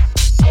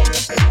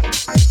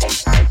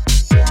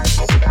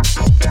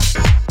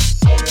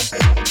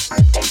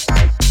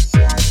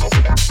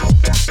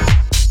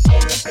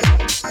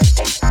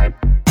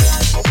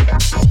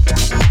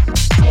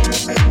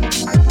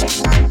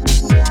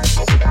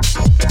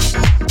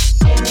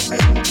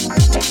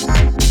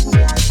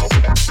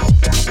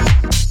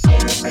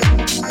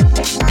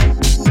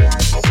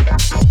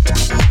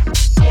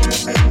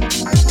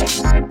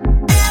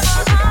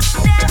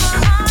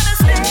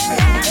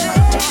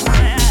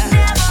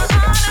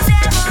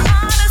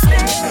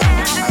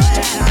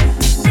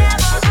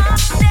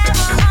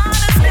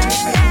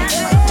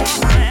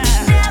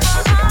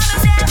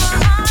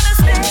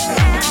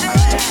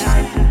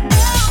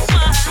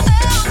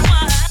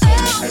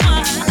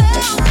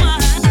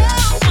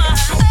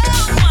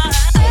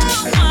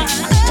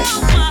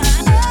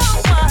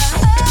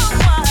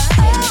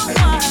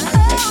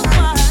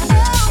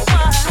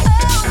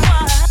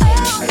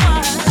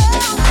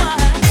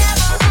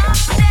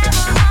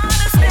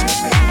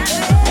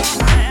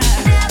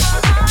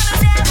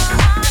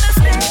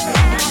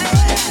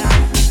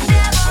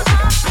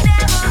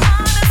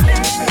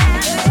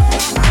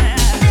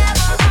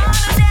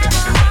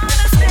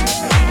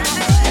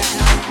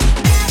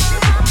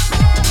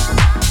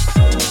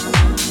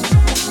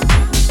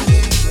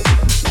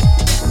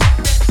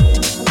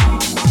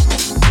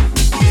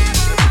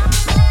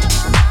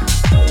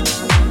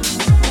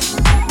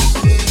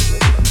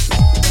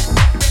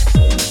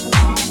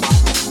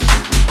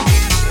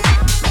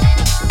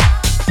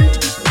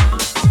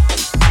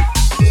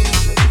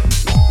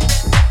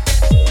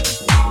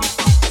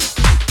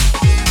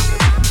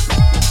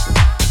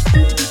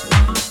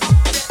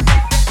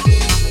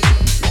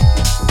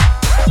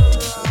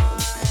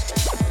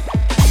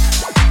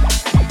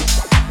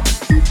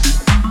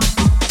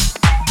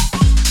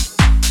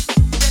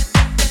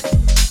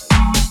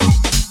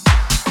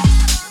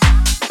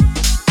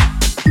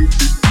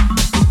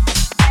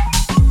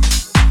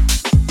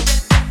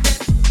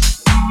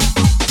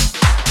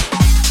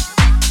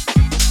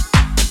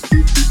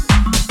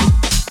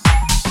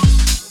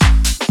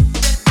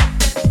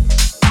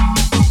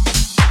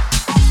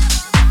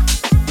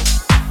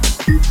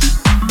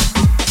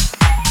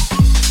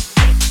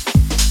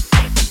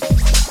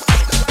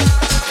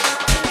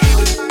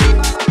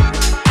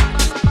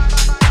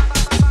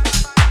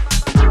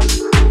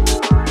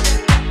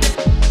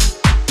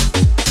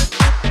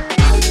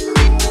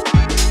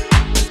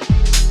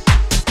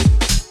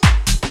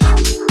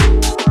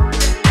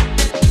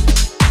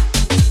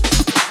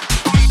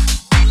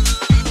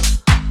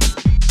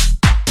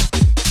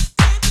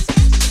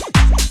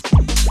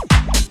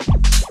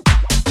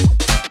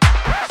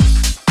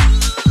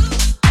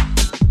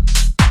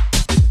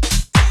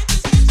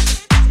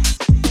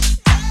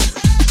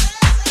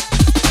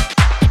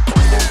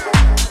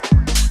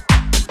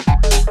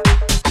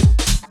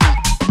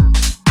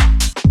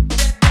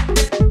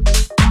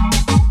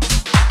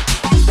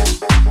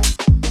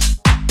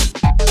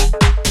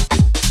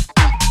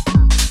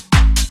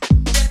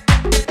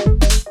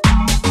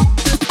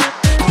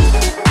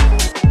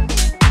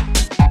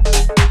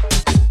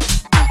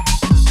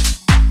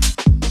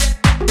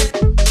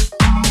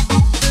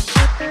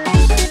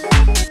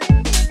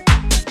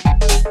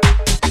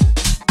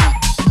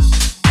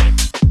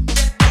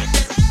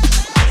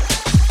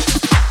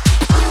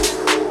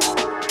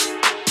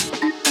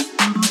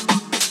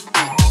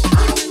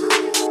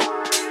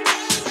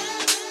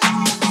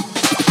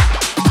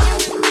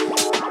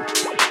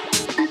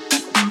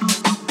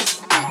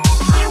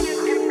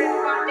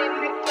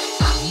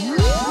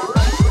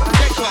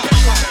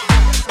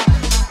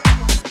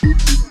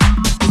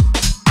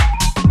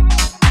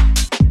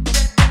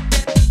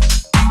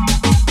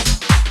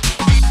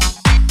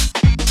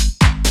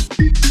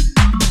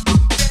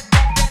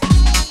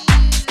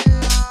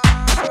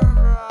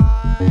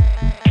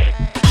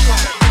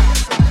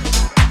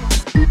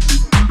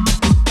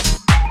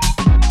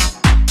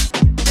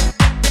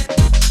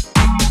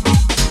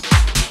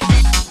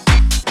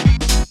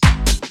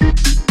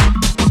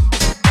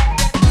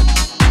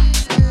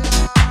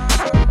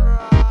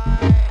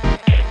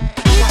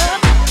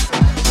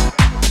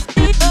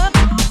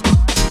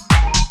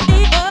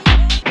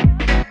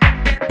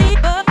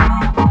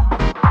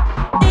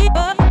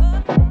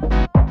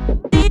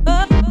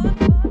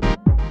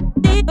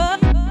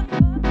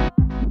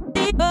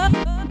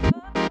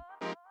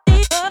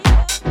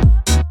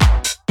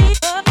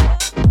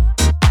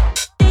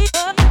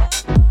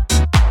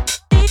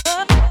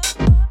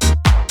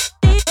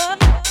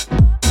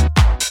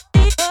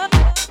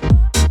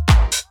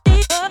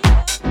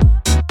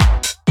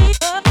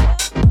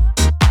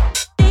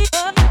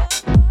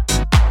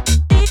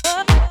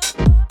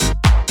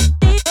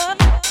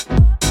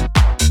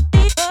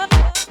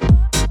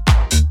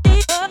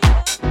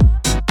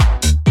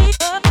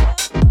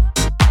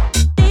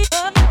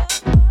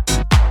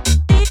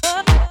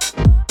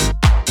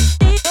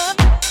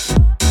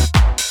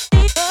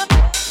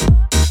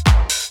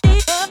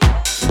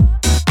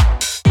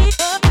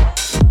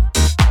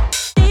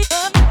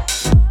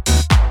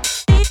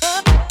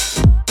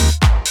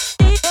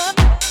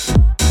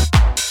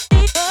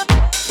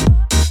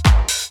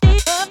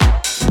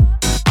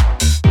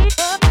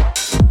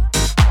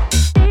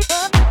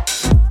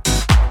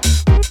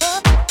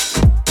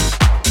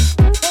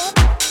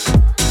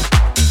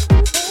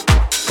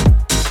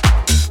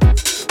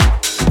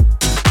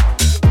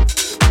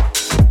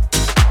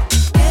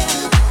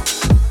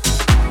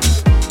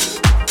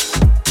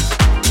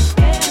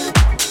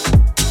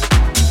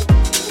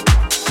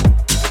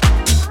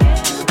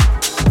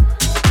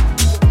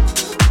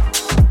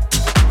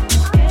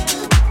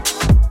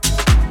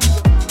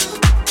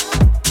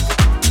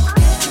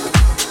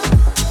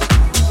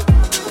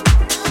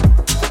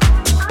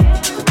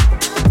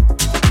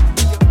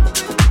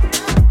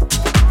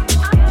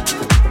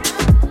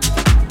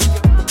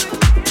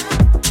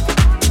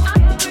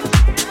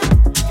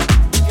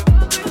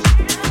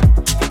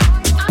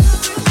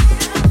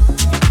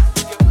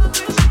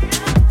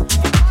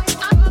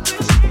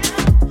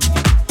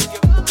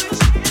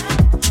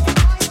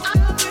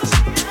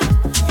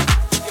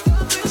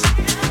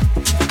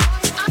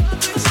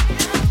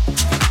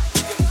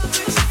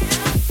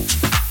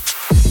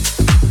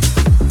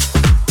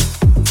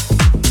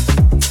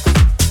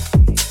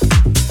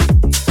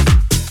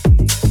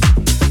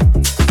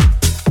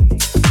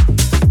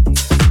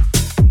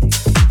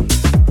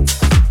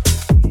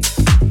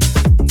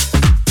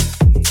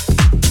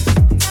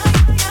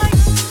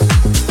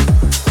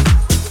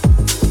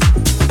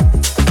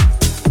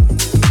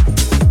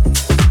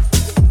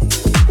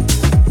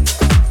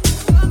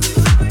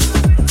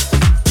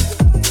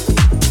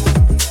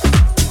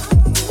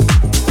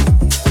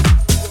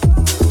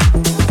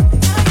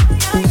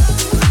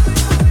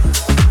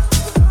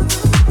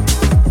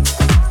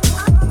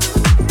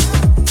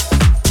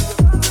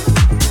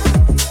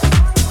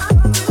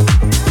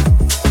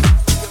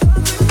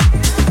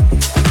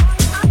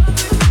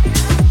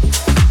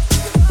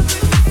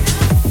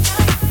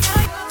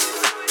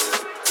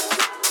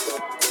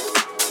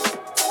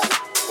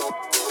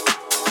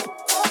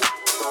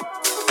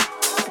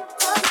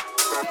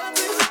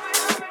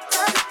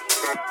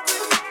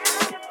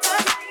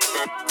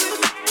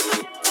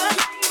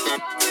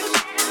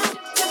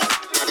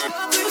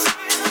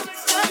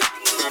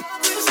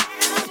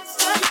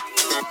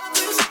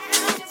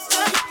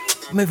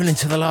 Moving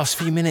into the last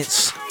few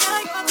minutes.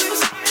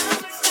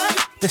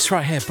 This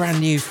right here,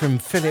 brand new from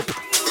Philip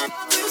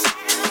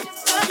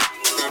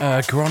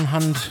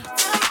Gronhund.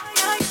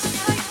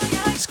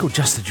 It's called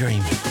Just a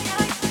Dream.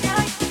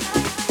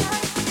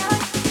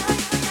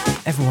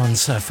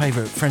 Everyone's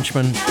favourite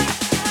Frenchman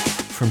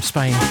from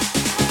Spain,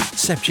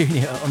 Seb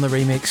Jr. on the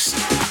remix.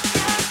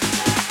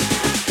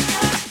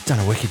 Done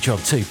a wicked job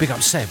too. Big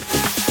up Seb.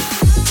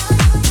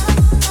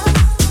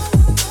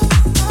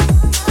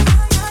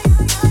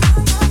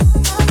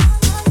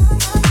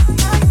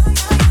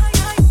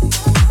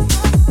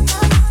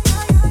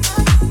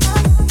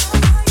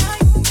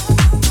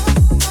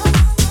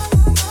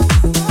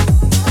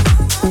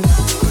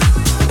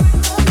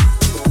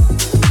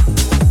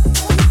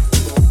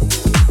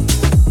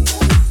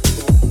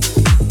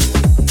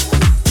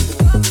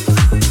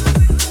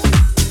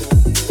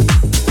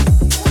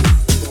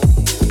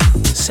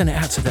 Send it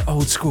out to the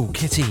old school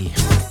kitty.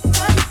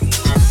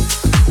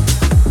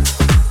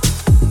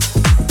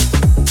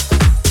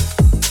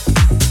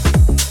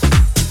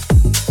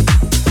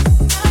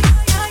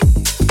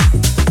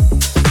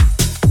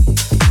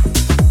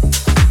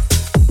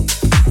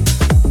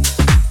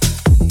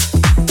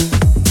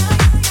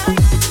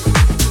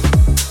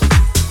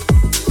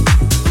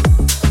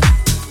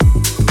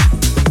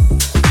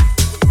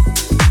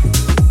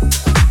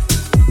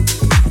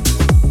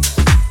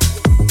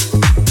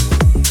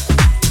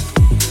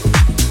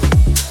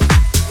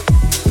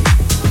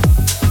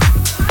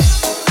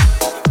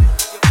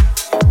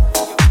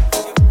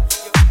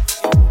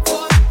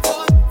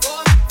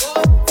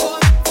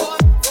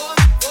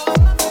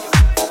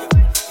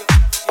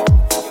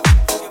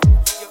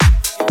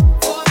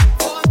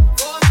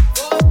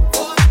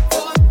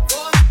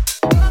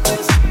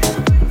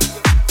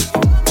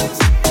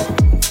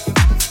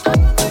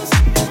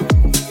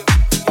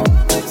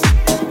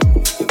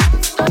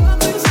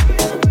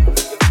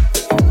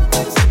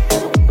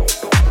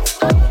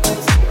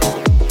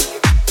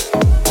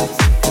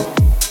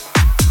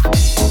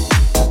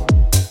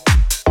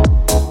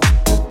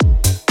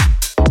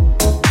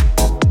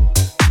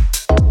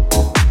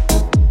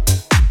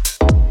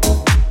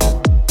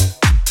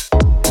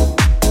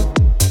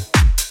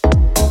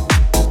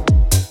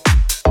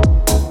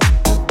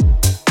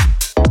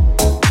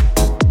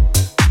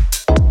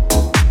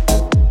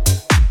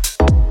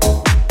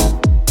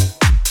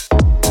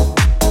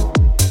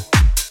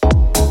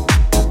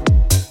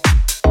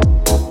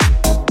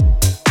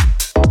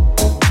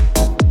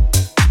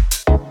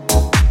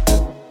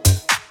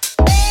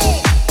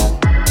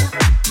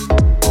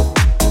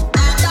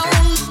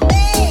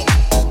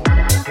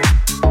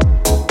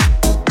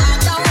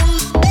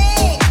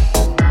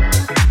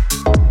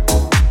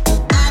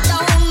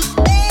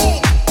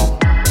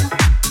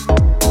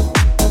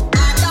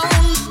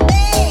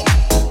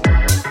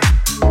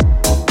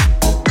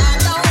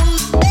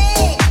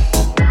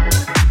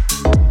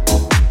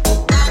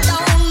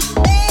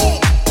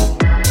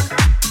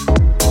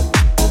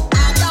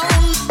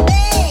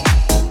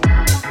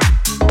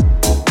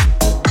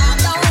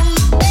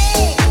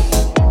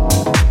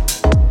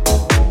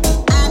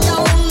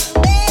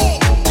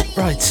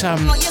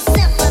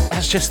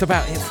 That's just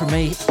about it from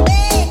me.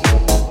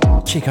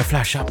 Chico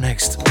Flash up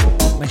next.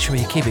 Make sure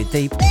you keep it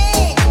deep.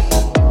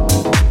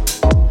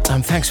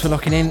 Thanks for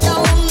locking in.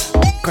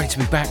 Great to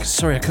be back.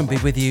 Sorry I couldn't be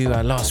with you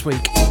last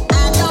week.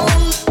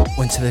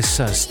 Went to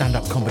this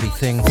stand-up comedy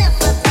thing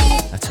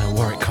at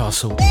Warwick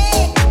Castle,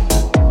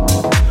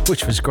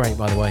 which was great,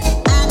 by the way.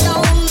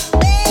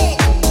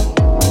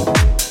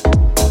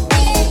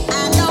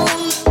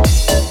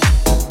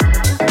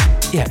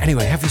 Yeah,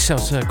 anyway, have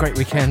yourselves a great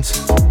weekend.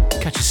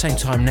 Catch you same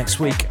time next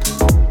week.